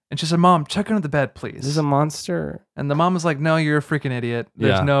 and she said, "Mom, check her into the bed, please." This is a monster. And the mom is like, "No, you're a freaking idiot.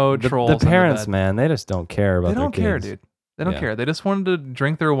 There's no The- trolls." The under parents, bed." man, they just don't care about They don't their care, kids. dude. They don't Yeah. care. They just wanted to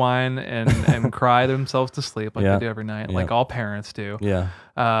drink their wine and cry themselves to sleep like Yeah. they do every night, Yeah. like all parents do. Yeah.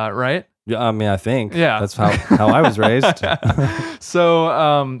 Right? Yeah, I mean, I think. Yeah. That's how I was raised.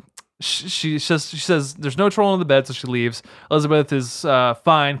 So she says there's no troll in the bed, so she leaves. Elizabeth is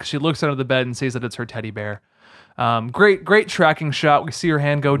fine because she looks under the bed and sees that it's her teddy bear. Great tracking shot. We see her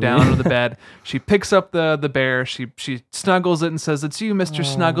hand go down under the bed. She picks up the bear. She snuggles it and says, "It's you, Mr.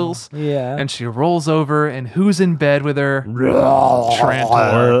 Snuggles." Yeah. And she rolls over, and who's in bed with her?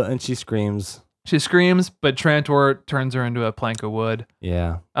 Trantor. And she screams. She screams, but Trantor turns her into a plank of wood.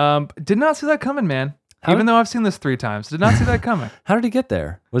 Yeah. Did not see that coming, man. How Even did- though I've seen this 3 times, did not see that coming. How did he get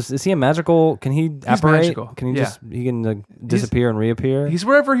there? Is he a magical? Can he apparate? magical, Can he yeah. he can disappear and reappear? He's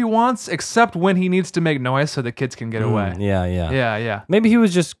wherever he wants, except when he needs to make noise so the kids can get away. Yeah. Yeah. Maybe he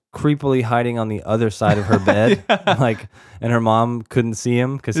was just creepily hiding on the other side of her bed, like, and her mom couldn't see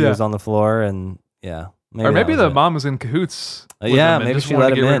him because he Yeah. was on the floor, and yeah. Or maybe that the was it. mom was in cahoots. With Yeah, him and maybe just she wanted let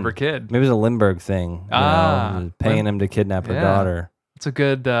to get him rid in. of her kid. Maybe it was a Lindbergh thing. Paying him to kidnap her Yeah. daughter. It's a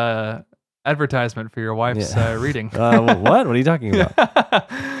good advertisement for your wife's reading. What? What are you talking about?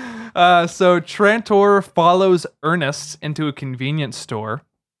 So Trantor follows Ernest into a convenience store.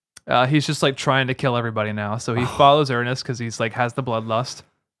 He's just like trying to kill everybody now. So he follows Ernest because he's like has the bloodlust.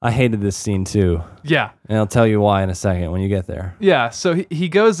 I hated this scene too, Yeah. and I'll tell you why in a second when you get there. Yeah, so he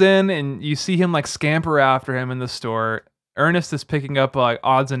goes in and you see him like scamper after him in the store. Ernest is picking up like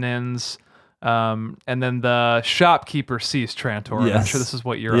odds and ends. And then the shopkeeper sees Trantor. I'm Yes. sure this is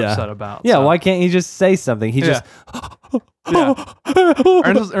what you're Yeah. upset about. Yeah, so. why can't he just say something? He Yeah. just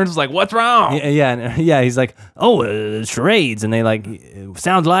Ernest is like, "What's wrong?" yeah. He's like, charades, and they like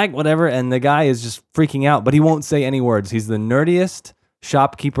sounds like whatever, and the guy is just freaking out, but he won't say any words. He's the nerdiest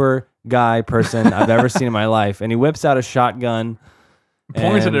shopkeeper person I've ever seen in my life, and he whips out a shotgun,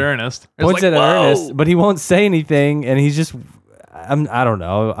 Points and at Ernest. It's points like, it at "Whoa!" Ernest, but he won't say anything, and he's just. I don't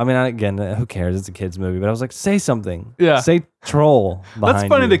know. I mean, again, who cares? It's a kids movie, but I was like, say something. Yeah. Say troll. That's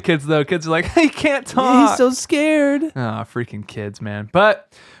funny you. to kids though. Kids are like, "He can't talk." He's so scared. Ah, freaking kids, man.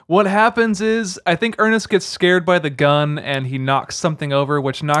 But what happens is, I think Ernest gets scared by the gun and he knocks something over,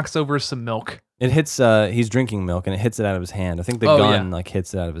 which knocks over some milk. It hits. He's drinking milk, and it hits it out of his hand. I think the Oh, gun yeah. like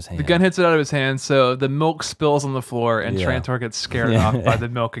hits it out of his hand. The gun hits it out of his hand, so the milk spills on the floor, and Yeah. Trantor gets scared Yeah. off by the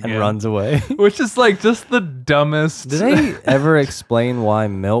milk again. and runs away. Which is like just the dumbest. Did they ever explain why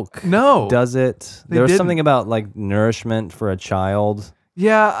milk No. does it? They There was didn't. something about like nourishment for a child.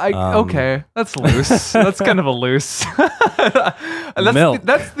 Yeah, okay. That's loose. That's kind of a loose. And Milk.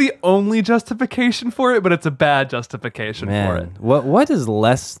 That's the only justification for it, but it's a bad justification for it. Man, what is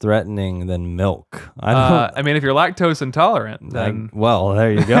less threatening than milk? I don't. I mean, if you're lactose intolerant, then well,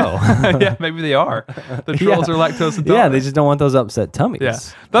 there you go. yeah, maybe they are. The trolls are lactose intolerant. Yeah, they just don't want those upset tummies. Yeah,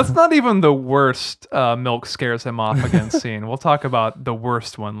 that's not even the worst milk scares him off again scene. We'll talk about the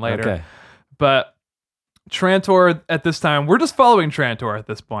worst one later. Okay. But Trantor, at this time, we're just following Trantor at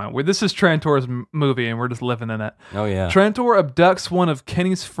this point. This is Trantor's movie, and we're just living in it. Oh yeah. Trantor abducts one of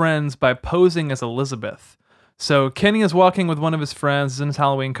Kenny's friends by posing as Elizabeth. So Kenny is walking with one of his friends in his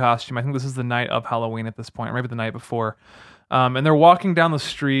Halloween costume. I think this is the night of Halloween at this point, or maybe the night before. And they're walking down the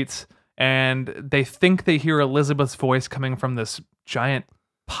streets, and they think they hear Elizabeth's voice coming from this giant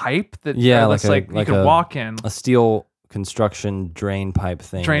pipe that Yeah, that's like you can walk in. a steel construction drain pipe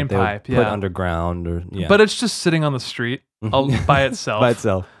thing. Drain that they would pipe, put yeah. underground or yeah. But it's just sitting on the street by itself. by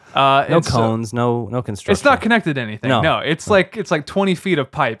itself. No and so- cones, no construction. It's not connected to anything. No. No, it's like 20 feet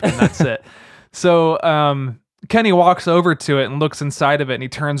of pipe, and that's it. So Kenny walks over to it and looks inside of it, and he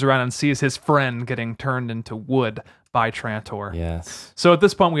turns around and sees his friend getting turned into wood by Trantor. Yes. So at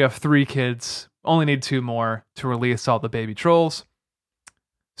this point, we have 3 kids. Only need 2 more to release all the baby trolls.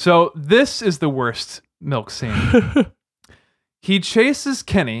 So this is the worst milk scene. He chases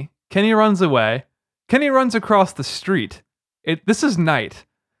Kenny. Kenny runs away. Kenny runs across the street. This is night.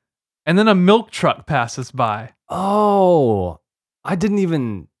 And then a milk truck passes by. Oh, I didn't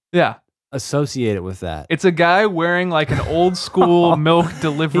even Yeah. associate it with that. It's a guy wearing like an old school milk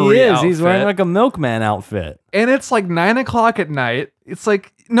delivery He is. outfit. He's wearing like a milkman outfit. And it's like 9 o'clock at night. It's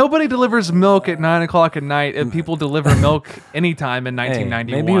like nobody delivers milk at 9 o'clock at night, and people deliver milk anytime in Hey,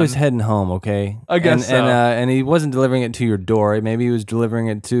 1991. maybe he was heading home. Okay, I guess so. And he wasn't delivering it to your door. Maybe he was delivering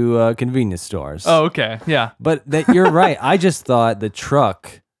it to convenience stores. Oh, okay. Yeah. But you're right. I just thought the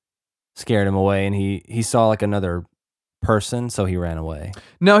truck scared him away, and he saw like another person, so he ran away.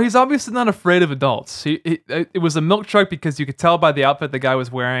 No, he's obviously not afraid of adults. It was a milk truck because you could tell by the outfit the guy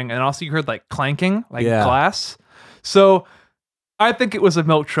was wearing, and also you heard like clanking, like Yeah. glass. So I think it was a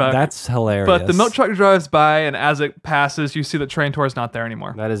milk truck. That's hilarious. But the milk truck drives by, and as it passes, you see that Trantor's not there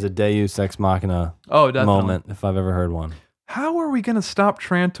anymore. That is a Deus Ex Machina Oh, definitely. moment, if I've ever heard one. How are we going to stop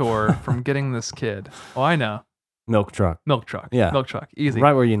Trantor from getting this kid? Oh, I know. Milk truck. Milk truck. Yeah. Milk truck. Easy.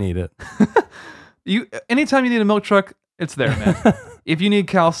 Right where you need it. Anytime you need a milk truck, it's there, man. If you need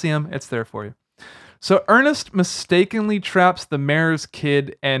calcium, it's there for you. So Ernest mistakenly traps the mayor's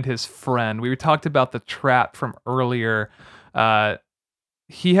kid and his friend. We talked about the trap from earlier.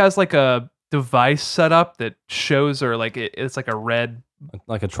 He has like a device set up that shows her like it's like a red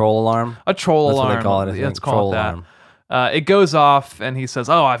Like a troll alarm. a troll That's alarm. what they call it. I think. Let's call Troll it that. alarm. It goes off, and he says,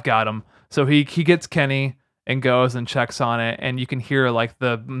 "Oh, I've got him." So he gets Kenny and goes and checks on it, and you can hear like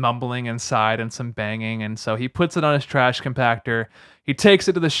the mumbling inside and some banging. And so he puts it on his trash compactor. He takes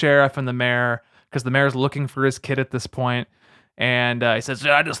it to the sheriff and the mayor because the mayor's looking for his kid at this point. And he says, "Should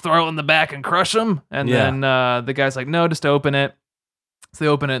I just throw it in the back and crush him?" And Yeah. then the guy's like, "No, just open it." So they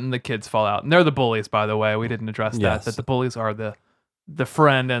open it, and the kids fall out. And they're the bullies, by the way. We didn't address Yes. that the bullies are the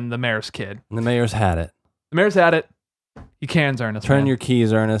friend and the mayor's kid. And the mayor's had it. The mayor's had it. He cans Ernest. Turn man. your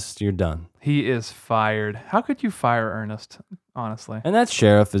keys, Ernest. You're done. He is fired. How could you fire Ernest? Honestly, And that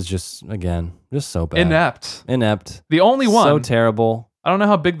sheriff is just so bad. inept. Inept. The only one. So terrible. I don't know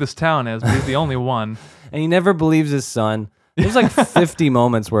how big this town is, but he's the only one. And he never believes his son. There's like 50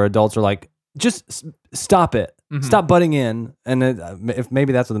 moments where adults are like, just stop it. Mhm. Stop butting in. And if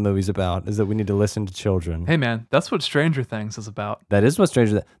maybe that's what the movie's about, is that we need to listen to children. Hey man, that's what Stranger Things is about. That is what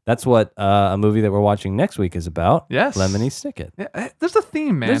That's what a movie that we're watching next week is about. Yes. Lemony Snicket. Yeah, there's a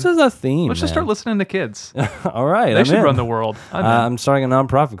theme, man. This is a theme. Let's just start listening to kids. All right. They I'm should in. run the world. I'm in. I'm starting a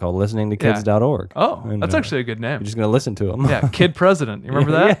nonprofit called listeningtokids.org. Oh, And, that's actually a good name. You're just going to listen to them. Yeah, Kid President. You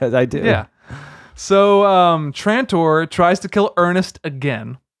remember that? Yes, I do. Yeah. So Trantor tries to kill Ernest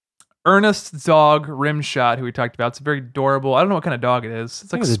again. Ernest's dog, Rimshot, who we talked about, it's very adorable. I don't know what kind of dog it is.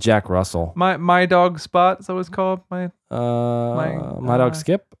 It's I like think it was Jack Russell. my dog Spot. Is that what it's called? My My dog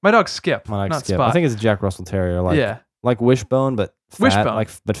Skip. my dog Skip. My dog not Skip. Spot. I think it's a Jack Russell Terrier. Like Wishbone, but fat, Wishbone.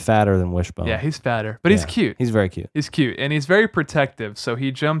 but fatter than Wishbone. Yeah, he's fatter, but he's Yeah. cute. He's very cute. He's cute, and he's very protective. So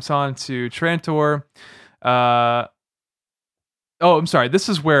he jumps onto Trantor. Oh, I'm sorry. This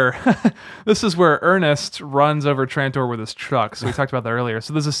is where Ernest runs over Trantor with his truck. So we talked about that earlier.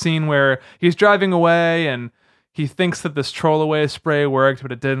 So there's a scene where he's driving away and he thinks that this troll away spray worked,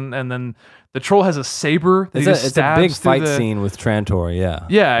 but it didn't. And then the troll has a saber that It's he a big stabs through fight scene with Trantor. Yeah.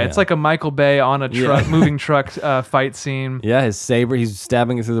 Yeah, it's like a Michael Bay on a truck, Yeah. moving truck fight scene. Yeah, his saber. He's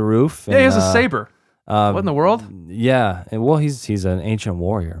stabbing it through the roof. Yeah, he has and, a saber. What in the world? Yeah. And, well, he's an ancient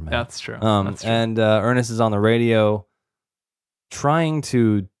warrior, man. That's true. That's true. And Ernest is on the radio trying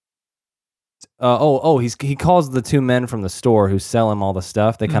to he calls the two men from the store who sell him all the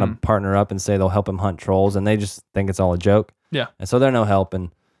stuff. They kind of partner up and say they'll help him hunt trolls, and they just think it's all a joke. Yeah. And so they're no help. And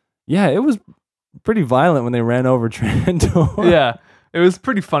yeah, it was pretty violent when they ran over Trantor. Yeah, it was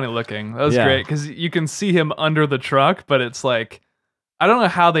pretty funny looking. That was Yeah. great because you can see him under the truck, but it's like, I don't know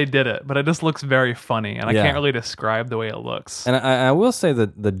how they did it, but it just looks very funny, and I Yeah. can't really describe the way it looks. And I will say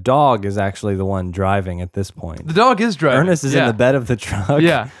that the dog is actually the one driving at this point. The dog is driving. Ernest is in the bed of the truck.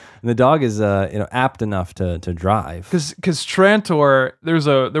 Yeah. And the dog is apt enough to drive. Because Trantor, there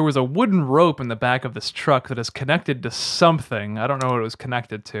was a wooden rope in the back of this truck that is connected to something. I don't know what it was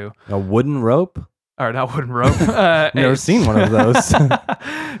connected to. A wooden rope? Or not wooden rope. Never seen one of those.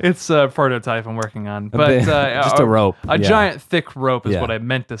 It's a prototype I'm working on, but just a rope. A Yeah. giant thick rope is Yeah. what I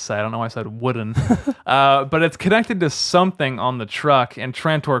meant to say. I don't know why I said wooden, but it's connected to something on the truck, and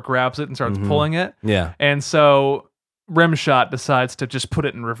Trantor grabs it and starts pulling it. Yeah. And so Rimshot decides to just put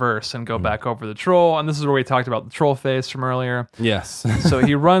it in reverse and go back over the troll. And this is where we talked about the troll face from earlier. Yes. So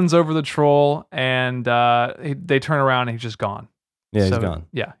he runs over the troll, and they turn around, and he's just gone. Yeah, So, he's gone.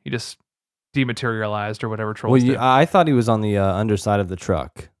 Yeah, he just dematerialized or whatever trolls Well, do. I thought he was on the underside of the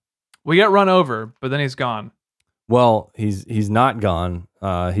truck. We get run over, but then he's gone. Well, he's not gone.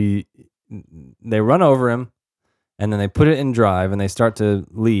 They run over him, and then they put it in drive, and they start to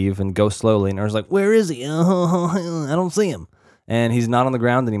leave and go slowly. And I was like, "Where is he? I don't see him." And he's not on the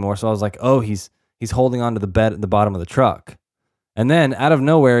ground anymore. So I was like, "Oh, he's holding onto the bed at the bottom of the truck." And then out of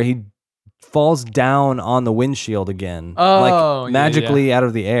nowhere, he falls down on the windshield again, Oh, like magically out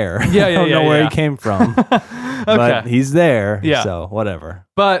of the air. Yeah, I don't know where he came from, but he's there. Yeah. So whatever.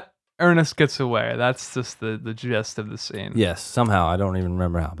 But Ernest gets away. That's just the gist of the scene. Yes, somehow I don't even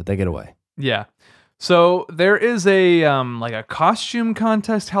remember how, but they get away. Yeah. So there is a like a costume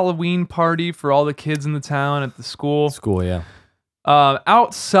contest Halloween party for all the kids in the town at the school. School, yeah.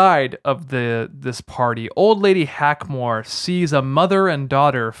 Outside of this party, old lady Hackmore sees a mother and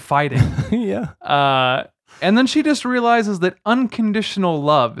daughter fighting. Yeah. And then she just realizes that unconditional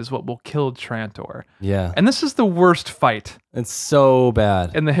love is what will kill Trantor. Yeah. And this is the worst fight It's so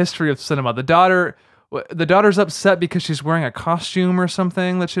bad. in the history of cinema. The daughter's upset because she's wearing a costume or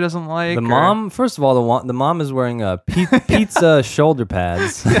something that she doesn't like. The or- mom, first of all, the mom is wearing pizza shoulder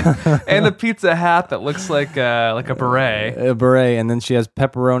pads, and a pizza hat that looks like a beret. a beret, and then she has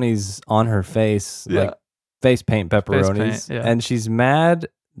pepperonis on her face, Yeah. like face paint pepperonis, paint, yeah. and she's mad.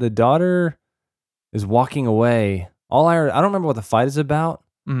 The daughter is walking away. All I don't remember what the fight is about,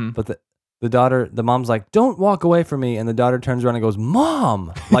 Mhm. but the mom's like, "Don't walk away from me," and the daughter turns around and goes,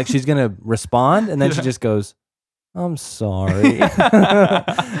 "Mom!" Like she's gonna respond, and then she just goes, "I'm sorry."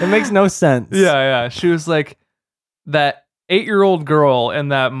 It makes no sense. Yeah. She was like that 8-year-old girl in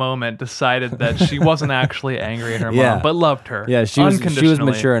that moment decided that she wasn't actually angry at her Yeah. mom, but loved her. Yeah, she was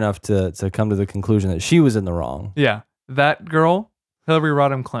unconditionally. mature enough to come to the conclusion that she was in the wrong. Yeah, that girl, Hillary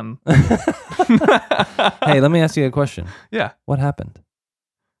Rodham Clinton. Hey, let me ask you a question. Yeah. What happened?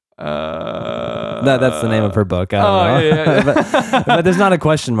 That's the name of her book. I don't know. Yeah. but there's not a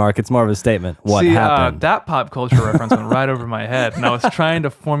question mark. It's more of a statement. What See, happened? that pop culture reference went right over my head, and I was trying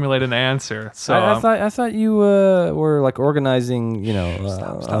to formulate an answer. So I thought you were like organizing.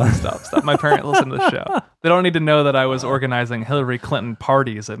 Stop. My parents listen to the show. They don't need to know that I was organizing Hillary Clinton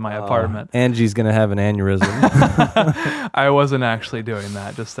parties at my apartment. Angie's gonna have an aneurysm. I wasn't actually doing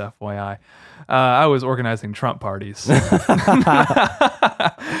that, just FYI. I was organizing Trump parties.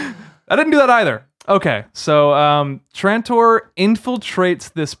 I didn't do that either. Okay, so Trantor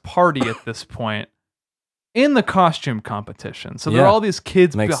infiltrates this party at this point in the costume competition. So there are Yeah. all these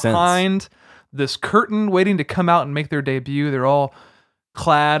kids Makes sense. behind this curtain waiting to come out and make their debut. They're all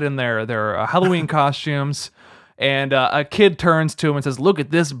clad in their Halloween costumes. And a kid turns to him and says, "Look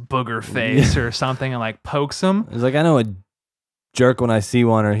at this booger face," or something, and like pokes him. He's like, I know a jerk when I see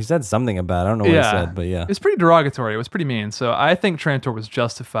one, or he said something about it. I don't know what he said, but yeah. It's pretty derogatory. It was pretty mean. So I think Trantor was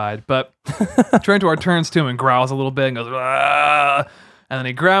justified. But Trantor turns to him and growls a little bit and goes, "Ah!" And then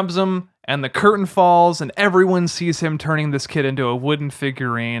he grabs him, and the curtain falls, and everyone sees him turning this kid into a wooden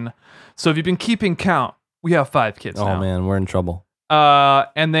figurine. So if you've been keeping count, we have 5 kids now. Oh man, we're in trouble.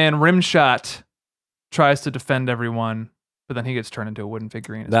 And then Rimshot tries to defend everyone, but then he gets turned into a wooden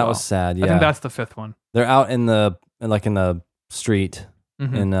figurine as That well. was sad. Yeah, I think that's the fifth one. they're out in the street,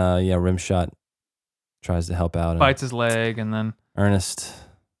 Mhm. and Rimshot tries to help out. And Bites his leg, and then Ernest.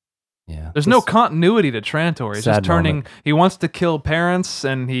 Yeah, there's no continuity to Trantor. He's just Sad turning. moment. He wants to kill parents,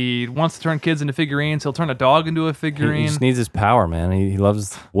 and he wants to turn kids into figurines. He'll turn a dog into a He figurine. just needs his power, man. He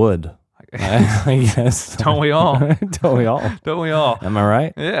loves wood. I guess. Don't we all? Don't we all? Don't we all? Am I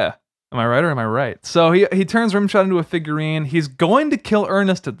right? Yeah. Am I right or am I right? So he turns Rimshot into a figurine. He's going to kill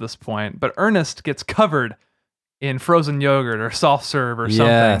Ernest at this point, but Ernest gets covered in frozen yogurt or soft serve or something.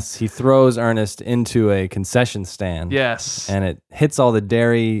 Yes, he throws Ernest into a concession stand. Yes. And it hits all the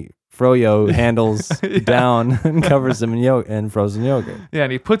dairy froyo handles down and covers him in frozen yogurt. Yeah,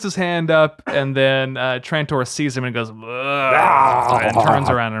 and he puts his hand up, and then Trantor sees him and goes, "Ugh," and turns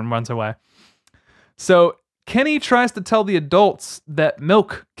around and runs away. So Kenny tries to tell the adults that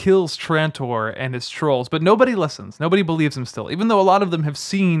milk kills Trantor and his trolls, but nobody listens. Nobody believes him still, even though a lot of them have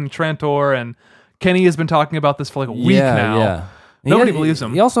seen Trantor, and Kenny has been talking about this for like a week now. Yeah. Nobody believes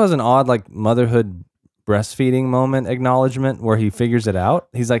him. He also has an odd like motherhood breastfeeding moment acknowledgement where he figures it out.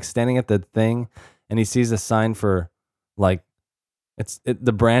 He's like standing at the thing and he sees a sign for like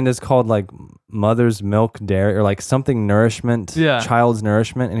the brand is called like Mother's Milk Dairy or like something nourishment, child's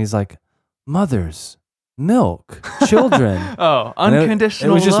nourishment, and he's like, Mother's Milk, children. Oh, And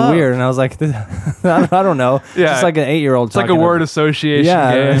unconditional it was just love. weird, and I was like, I don't know. Yeah. Just like an 8-year-old. It's like a word association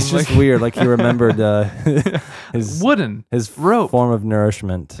Yeah, game. it's just like- weird. Like he remembered his Wooden. his rope. form of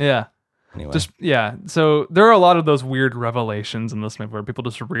nourishment. Yeah. Anyway. So there are a lot of those weird revelations in this movie where people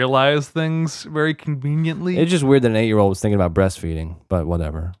just realize things very conveniently. It's just weird that an 8-year-old was thinking about breastfeeding, but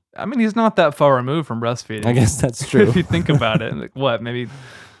whatever. I mean, he's not that far removed from breastfeeding. I guess that's true. If you think about it, like, what, maybe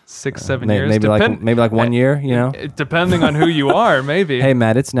 6-7 years? Maybe like 1 year, you know? Depending on who you are, maybe. Hey,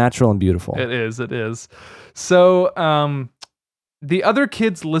 Matt, it's natural and beautiful. It is. So, the other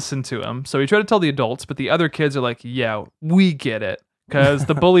kids listen to him. So he tried to tell the adults, but the other kids are like, yeah, we get it. Because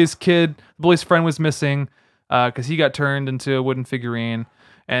the bully's friend was missing because he got turned into a wooden figurine.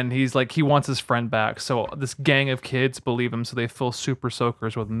 And he's like, he wants his friend back. So this gang of kids believe him. So they fill super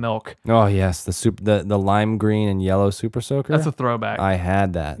soakers with milk. Oh, yes. The lime green and yellow super soaker. That's a throwback. I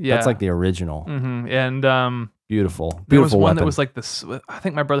had that. Yeah. That's like the original. Mm-hmm. And Beautiful. there was Beautiful one weapon. that was like this. I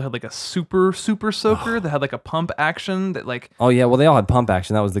think my brother had like a super soaker that had like a pump action that like. Oh, yeah. Well, they all had pump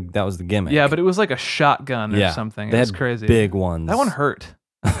action. That was the gimmick. Yeah, but it was like a shotgun or Yeah. something. They It was had crazy. big ones. That one hurt.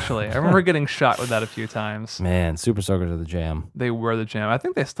 Actually, I remember getting shot with that a few times. Man, super soakers are the jam. They were the jam. I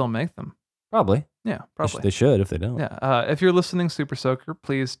think they still make them. Probably. Yeah, probably. They should if they don't. Yeah. If you're listening, Super Soaker,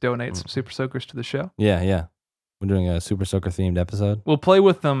 please donate some Super Soakers to the show. Yeah. We're doing a super soaker themed episode. We'll play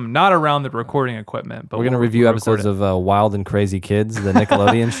with them, not around the recording equipment, but We're going to review episodes of Wild and Crazy Kids, the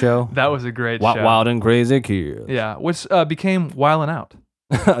Nickelodeon show. That was a great show. Wild and Crazy Kids. Yeah, which became Wildin' Out.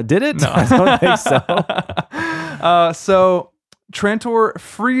 Did it? No, I don't think so. So Trantor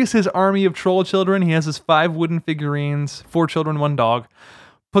frees his army of troll children. He has his 5 wooden figurines, 4 children, 1 dog,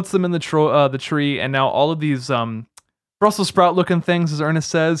 puts them in the tree, and now all of these Brussels sprout looking things, as Ernest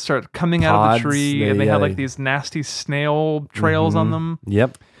says, start coming out of Pods, the tree, and they have like these nasty snail trails on them.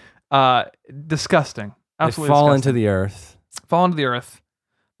 Yep. Disgusting. Absolutely They fall disgusting. into the earth. Fall into the earth.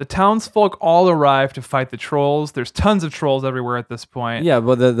 The townsfolk all arrive to fight the trolls. There's tons of trolls everywhere at this point. Yeah,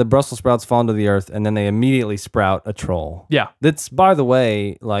 but the Brussels sprouts fall into the earth, and then they immediately sprout a troll. Yeah. That's, by the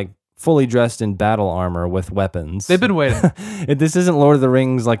way, like fully dressed in battle armor with weapons. They've been waiting. This isn't Lord of the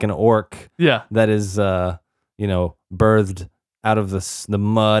Rings like an orc. Yeah. That is, birthed out of the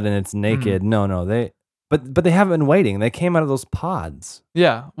mud and it's naked. No, but they haven't been waiting. They came out of those pods.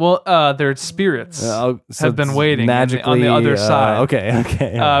 Yeah. Well, their spirits So have been it's waiting magically on the other side.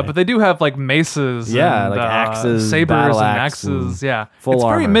 Okay. All But they do have like maces. Yeah, and, like axes, sabers, battle and axe axes. and Yeah. full it's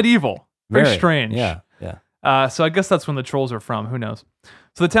very armor. medieval. Very strange. Yeah. So I guess that's when the trolls are from. Who knows?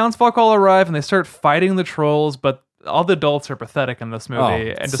 So the townsfolk all arrive and they start fighting the trolls, but all the adults are pathetic in this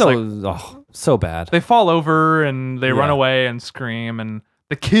movie. And just so bad. They fall over and they run Yeah. away and scream. And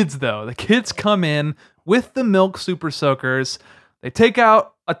the kids come in with the milk super soakers. They take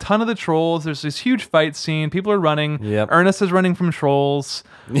out a ton of the trolls. There's this huge fight scene. People are running. Yep. Ernest is running from trolls.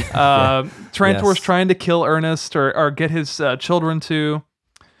 Trantor's trying to kill Ernest or get his children to.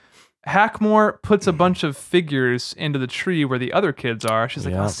 Hackmore puts a bunch of figures into the tree where the other kids are. She's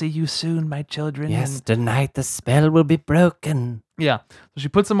like, Yep. I'll see you soon, my children. Yes, And- tonight the spell will be broken. yeah. So she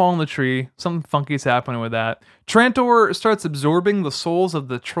puts them all in the tree. Something funky's happening with that. Trantor starts absorbing the souls of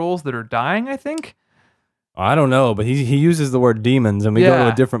the trolls that are dying, I think. I don't know, but he uses the word demons, and we go to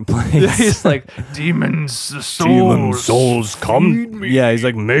Yeah. a different place. He's like, demons, souls, feed me, Yeah, he's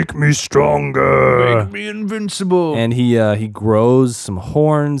like, make me stronger. make me invincible. And he grows some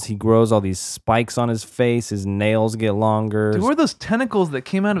horns. He grows all these spikes on his face. His nails get longer. Dude, what were those tentacles that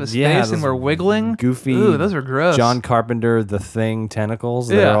came out of his Yeah, face and those were wiggling? goofy. Ooh, those are gross. John Carpenter, The Thing tentacles.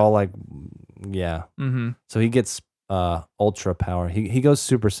 Yeah. They're all like, yeah. Mm-hmm. So he gets ultra power. He goes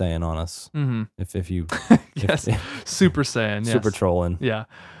Super Saiyan on us. Mm-hmm. If you Yes. Super Saiyan. Yes. Super trolling. Yeah.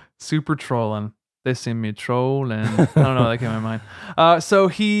 Super trolling. They see me trolling. I don't know. That came to my mind. So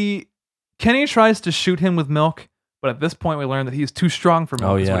Kenny tries to shoot him with milk, but at this point we learn that he's too strong for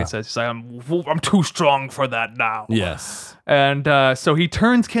milk. Oh, Is what yeah. he says. He's like, I'm too strong for that now. Yes. And so he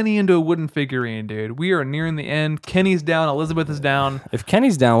turns Kenny into a wooden figurine, dude. We are nearing the end. Kenny's down. Elizabeth is down. If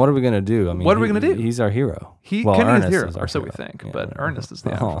Kenny's down, what are we gonna do? I mean, What are we gonna do? He's our hero. Kenny Ernest is the hero, is our or so we hero. think, Yeah. but Ernest is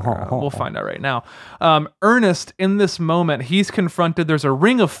the actual hero. We'll find out right now. Ernest, in this moment, he's confronted. There's a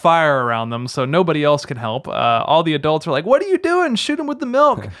ring of fire around them, so nobody else can help. All the adults are like, "What are you doing? Shoot him with the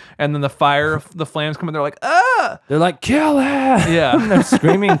milk!" And then the flames come, and they're like, "Ah!" They're like, kill him! Yeah. They're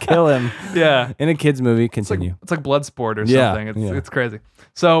screaming, kill him. Yeah, In a kids movie, continue. it's like Bloodsport or Yeah, something. yeah. It's crazy.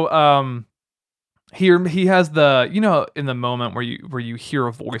 So here he has the, in the moment where you hear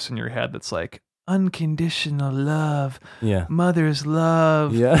a voice in your head that's like, unconditional love, Yeah. mother's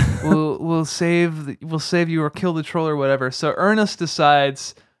love, Yeah. we'll save you or kill the troll or whatever. So Ernest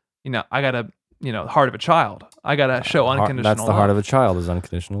decides, I gotta, heart of a child. I gotta show unconditional That's the love. heart of a child, is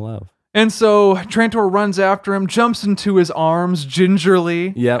unconditional love. And so Trantor runs after him, jumps into his arms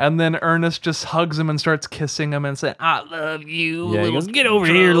gingerly, Yep. and then Ernest just hugs him and starts kissing him and saying, "I love you." Yeah, he little goes, get over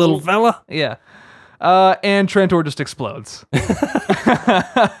here, little troll." fella. Yeah. And Trantor just explodes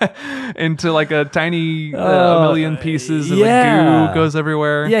into like a tiny million pieces, and the yeah. goo goes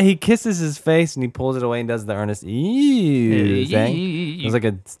everywhere. Yeah, he kisses his face and he pulls it away and does the Ernest ew thing. It was like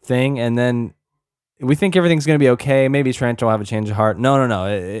a thing, and then we think everything's gonna be okay. Maybe Trantor will have a change of heart. No.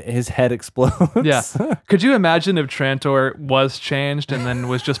 His head explodes. Yeah. Could you imagine if Trantor was changed and then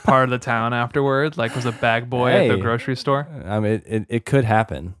was just part of the town afterward, like was a bag boy at the Hey. grocery store? I mean, it could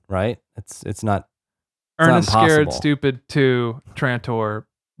happen, right? It's not Ernest not Scared impossible. Stupid to Trantor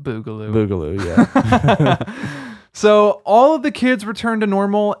Boogaloo. boogaloo. Yeah. So all of the kids return to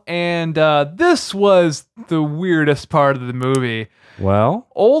normal, and this was the weirdest part of the movie. Well,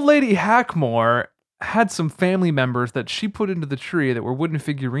 Old Lady Hackmore had some family members that she put into the tree that were wooden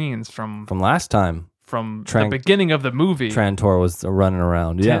figurines from last time, the beginning of the movie. Trantor was running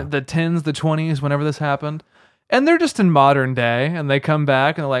around. Yeah. The 10s, the 20s, whenever this happened. And they're just in modern day, and they come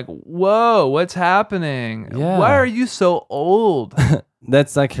back and they're like, "Whoa, what's happening? Yeah. Why are you so old?"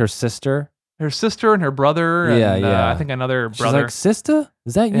 That's like her sister. Her sister and her brother, and Yeah. I think another She's brother. like, sister,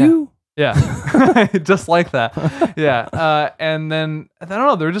 is that Yeah. you? Yeah, just like that. Yeah, and then I don't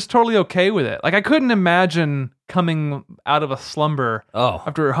know. They're just totally okay with it. Like I couldn't imagine coming out of a slumber Oh,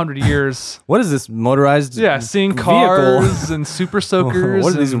 after 100 years. what is this motorized? Yeah, seeing vehicle? cars and super soakers.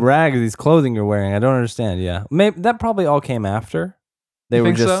 What are these and- rags, these clothing you're wearing? I don't understand. Yeah, maybe that probably all came after. They You were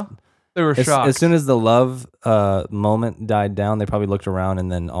think just so? They were shocked. as soon as the love moment died down, they probably looked around and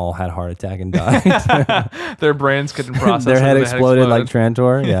then all had heart attack and died. Their brains couldn't process. Their it, head and exploded like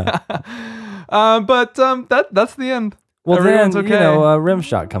Trantor. Yeah. But that's the end. Well, Everyone's then okay.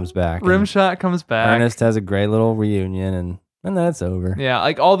 Rimshot comes back. and Rimshot comes back. Ernest has a great little reunion, and then it's over. Yeah,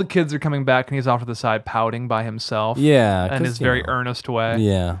 like all the kids are coming back, and he's off to the side pouting by himself. Yeah, in 'cause, his you very know, earnest way.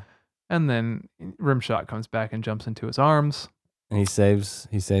 Yeah, And then Rimshot comes back and jumps into his arms. and he saves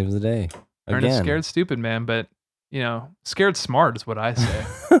the day Ernest again. scared stupid, man, but scared smart is what I say.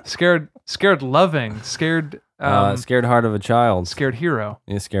 scared loving, scared Scared heart of a child. scared hero.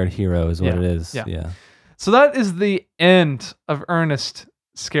 Yeah, scared hero is what Yeah, it is. yeah. Yeah. So that is the end of Ernest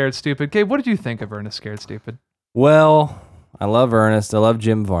Scared Stupid. Gabe, what did you think of Ernest Scared Stupid? Well, I love Ernest. I love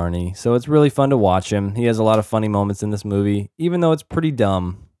Jim Varney. So it's really fun to watch him. He has a lot of funny moments in this movie, even though it's pretty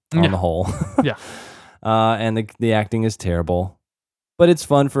dumb on Yeah. the whole. Yeah. And the acting is terrible. But it's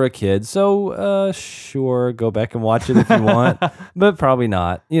fun for a kid. So sure, go back and watch it if you want. But probably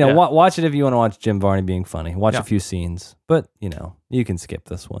not. Yeah. Watch it if you want to watch Jim Varney being funny. Watch Yeah. a few scenes. But, you can skip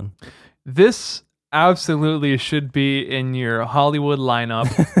this one. This absolutely should be in your Hollywood lineup.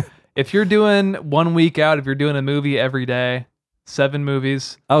 If you're doing 1 week out, if you're doing a movie every day, 7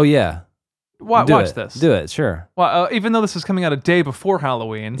 movies, Oh, yeah. watch it. this. Do it, sure. Well, even though this is coming out a day before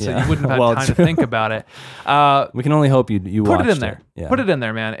Halloween, so Yeah. you wouldn't have had Well, time to true. think about it. We can only hope you Put watched it in there. Yeah. Put it in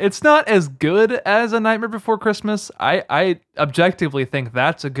there, man. It's not as good as A Nightmare Before Christmas. I objectively think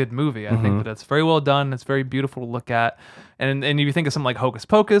that's a good movie. I Mm-hmm. think that it's very well done. It's very beautiful to look at. And if you think of something like Hocus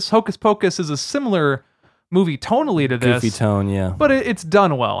Pocus, Hocus Pocus is a similar movie tonally to this. Goofy tone, yeah. But it's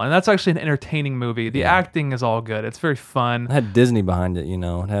done well, and that's actually an entertaining movie. The acting is all good. It's very fun. It had Disney behind it,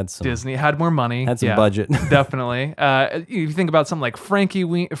 It had some Disney had more money. Had some budget. Definitely. If you think about something like Frankie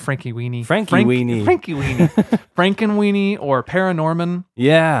Weenie, Frankenweenie, or Paranorman.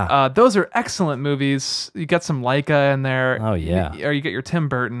 Yeah. Those are excellent movies. You get some Leica in there. Oh, yeah. Or you get your Tim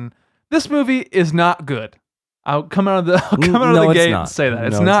Burton. This movie is not good. I'll come out of the it's gate not. and say that. No,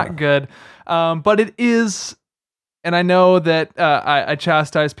 it's it's not not. good. But it is, and I know that I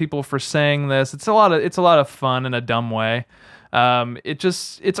chastise people for saying this. It's a lot of fun in a dumb way.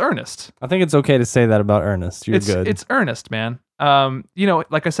 It's earnest. I think it's okay to say that about Ernest. You're good. It's earnest, man.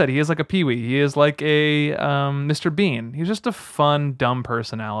 Like I said, he is like a Pee-wee. He is like a Mr. Bean. He's just a fun, dumb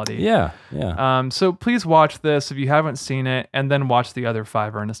personality. Yeah. So please watch this if you haven't seen it, and then watch the other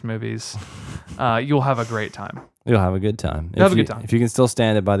 5 Ernest movies. You'll have a great time. You'll have a good time. You'll have a good time. If you can still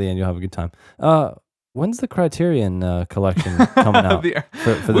stand it by the end, you'll have a good time. When's the Criterion collection coming out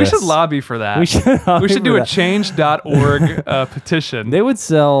for We this? should lobby for that. We should do for a that. change.org petition. They would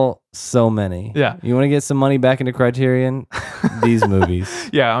sell so many. Yeah. You want to get some money back into Criterion? These movies.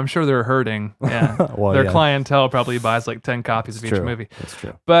 Yeah, I'm sure they're hurting. Yeah. Well, Their yeah. clientele probably buys like 10 copies of each True. movie. That's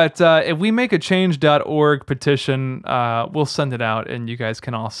true. But if we make a change.org petition, we'll send it out and you guys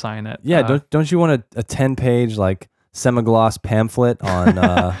can all sign it. Yeah. Don't you want a 10-page like semi-gloss pamphlet on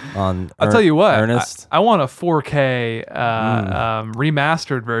I'll tell you what, Ernest? I want a 4K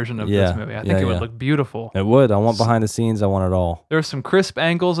remastered version of this movie. I think it would look beautiful. It would. I want behind the scenes. I want it all. There were some crisp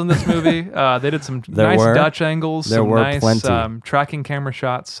angles in this movie. They did some There nice were. Dutch angles. There some were nice plenty. tracking camera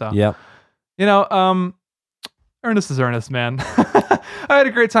shots. So Yep. Ernest is Ernest, man. I had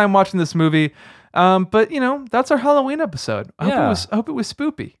a great time watching this movie. But that's our Halloween episode. I hope it was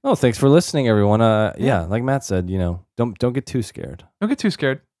spoopy. Oh, thanks for listening, everyone. Yeah, like Matt said, don't get too scared. Don't get too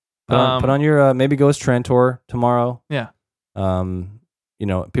scared. Put on your maybe go as Trantor tomorrow. Yeah.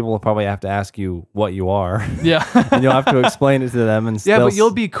 People will probably have to ask you what you are. Yeah. And you'll have to explain it to them. And yeah, but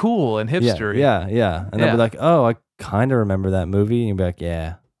you'll be cool and hipstery. Yeah. And they'll be like, oh, I kind of remember that movie. And you'll be like,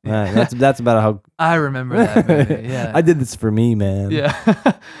 yeah. That's about how I remember that movie. Yeah. I did this for me, man.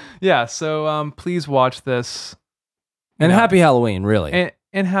 Yeah. Yeah. So please watch this. And happy Halloween, really.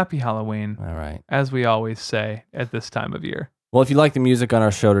 And happy Halloween. All right. As we always say at this time of year. Well, if you like the music on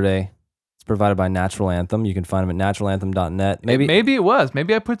our show today, it's provided by Natural Anthem. You can find them at naturalanthem.net. Maybe it was.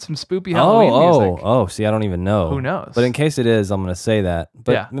 Maybe I put some spoopy Halloween music. Oh, see, I don't even know. Who knows? But in case it is, I'm going to say that.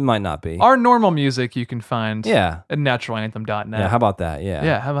 But Yeah. it might not be. Our normal music you can find Yeah. at naturalanthem.net. Yeah, how about that? Yeah.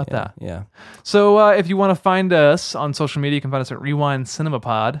 Yeah, how about that? Yeah. So if you want to find us on social media, you can find us at Rewind Cinema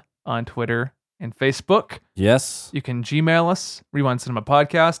Pod on Twitter and Facebook. Yes. You can Gmail us, Rewind Cinema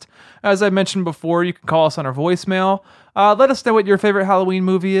Podcast. As I mentioned before, you can call us on our voicemail. Let us know what your favorite Halloween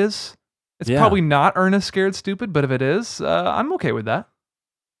movie is. It's probably not Ernest Scared Stupid, but if it is, I'm okay with that.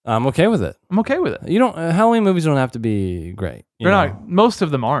 I'm okay with it. I'm okay with it. You don't. Halloween movies don't have to be great. They're not. Most of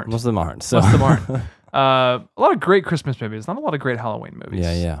them aren't. Most of them aren't. So. Most of them aren't. A lot of great Christmas movies. Not a lot of great Halloween movies.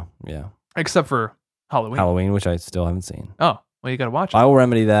 Yeah. Except for Halloween. Halloween, which I still haven't seen. Oh, well, you got to watch it. I will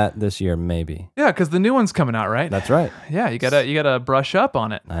remedy that this year, maybe. Yeah, because the new one's coming out, right? That's right. Yeah, you gotta brush up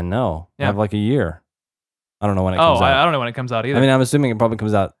on it. I know. Yeah. I have like a year. I don't know when it comes out. I don't know when it comes out either. I mean, I'm assuming it probably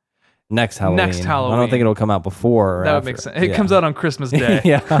comes out next Halloween. Next Halloween. I don't think it'll come out before or that would after. make sense. It comes out on Christmas Day.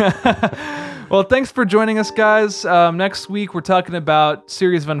 Yeah. Well, thanks for joining us, guys. Next week, we're talking about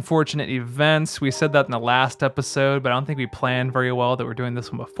series of unfortunate events. We said that in the last episode, but I don't think we planned very well that we're doing this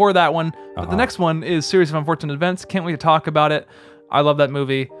one before that one. But the next one is series of unfortunate events. Can't wait to talk about it. I love that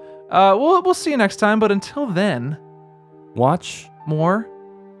movie. We'll see you next time, but until then, watch more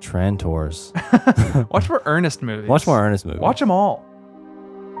Trantors. Watch more Ernest movies. Watch more Ernest movies. Watch them all.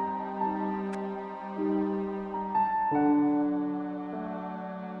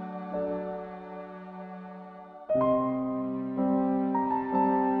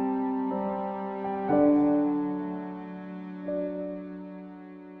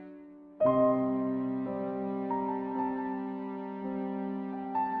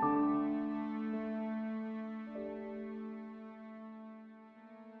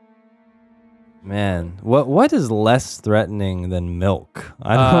 Man, what is less threatening than milk?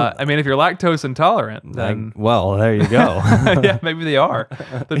 I mean, if you're lactose intolerant, then well, there you go. yeah, maybe they are.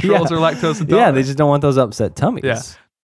 The trolls are lactose intolerant. Yeah, they just don't want those upset tummies. Yeah,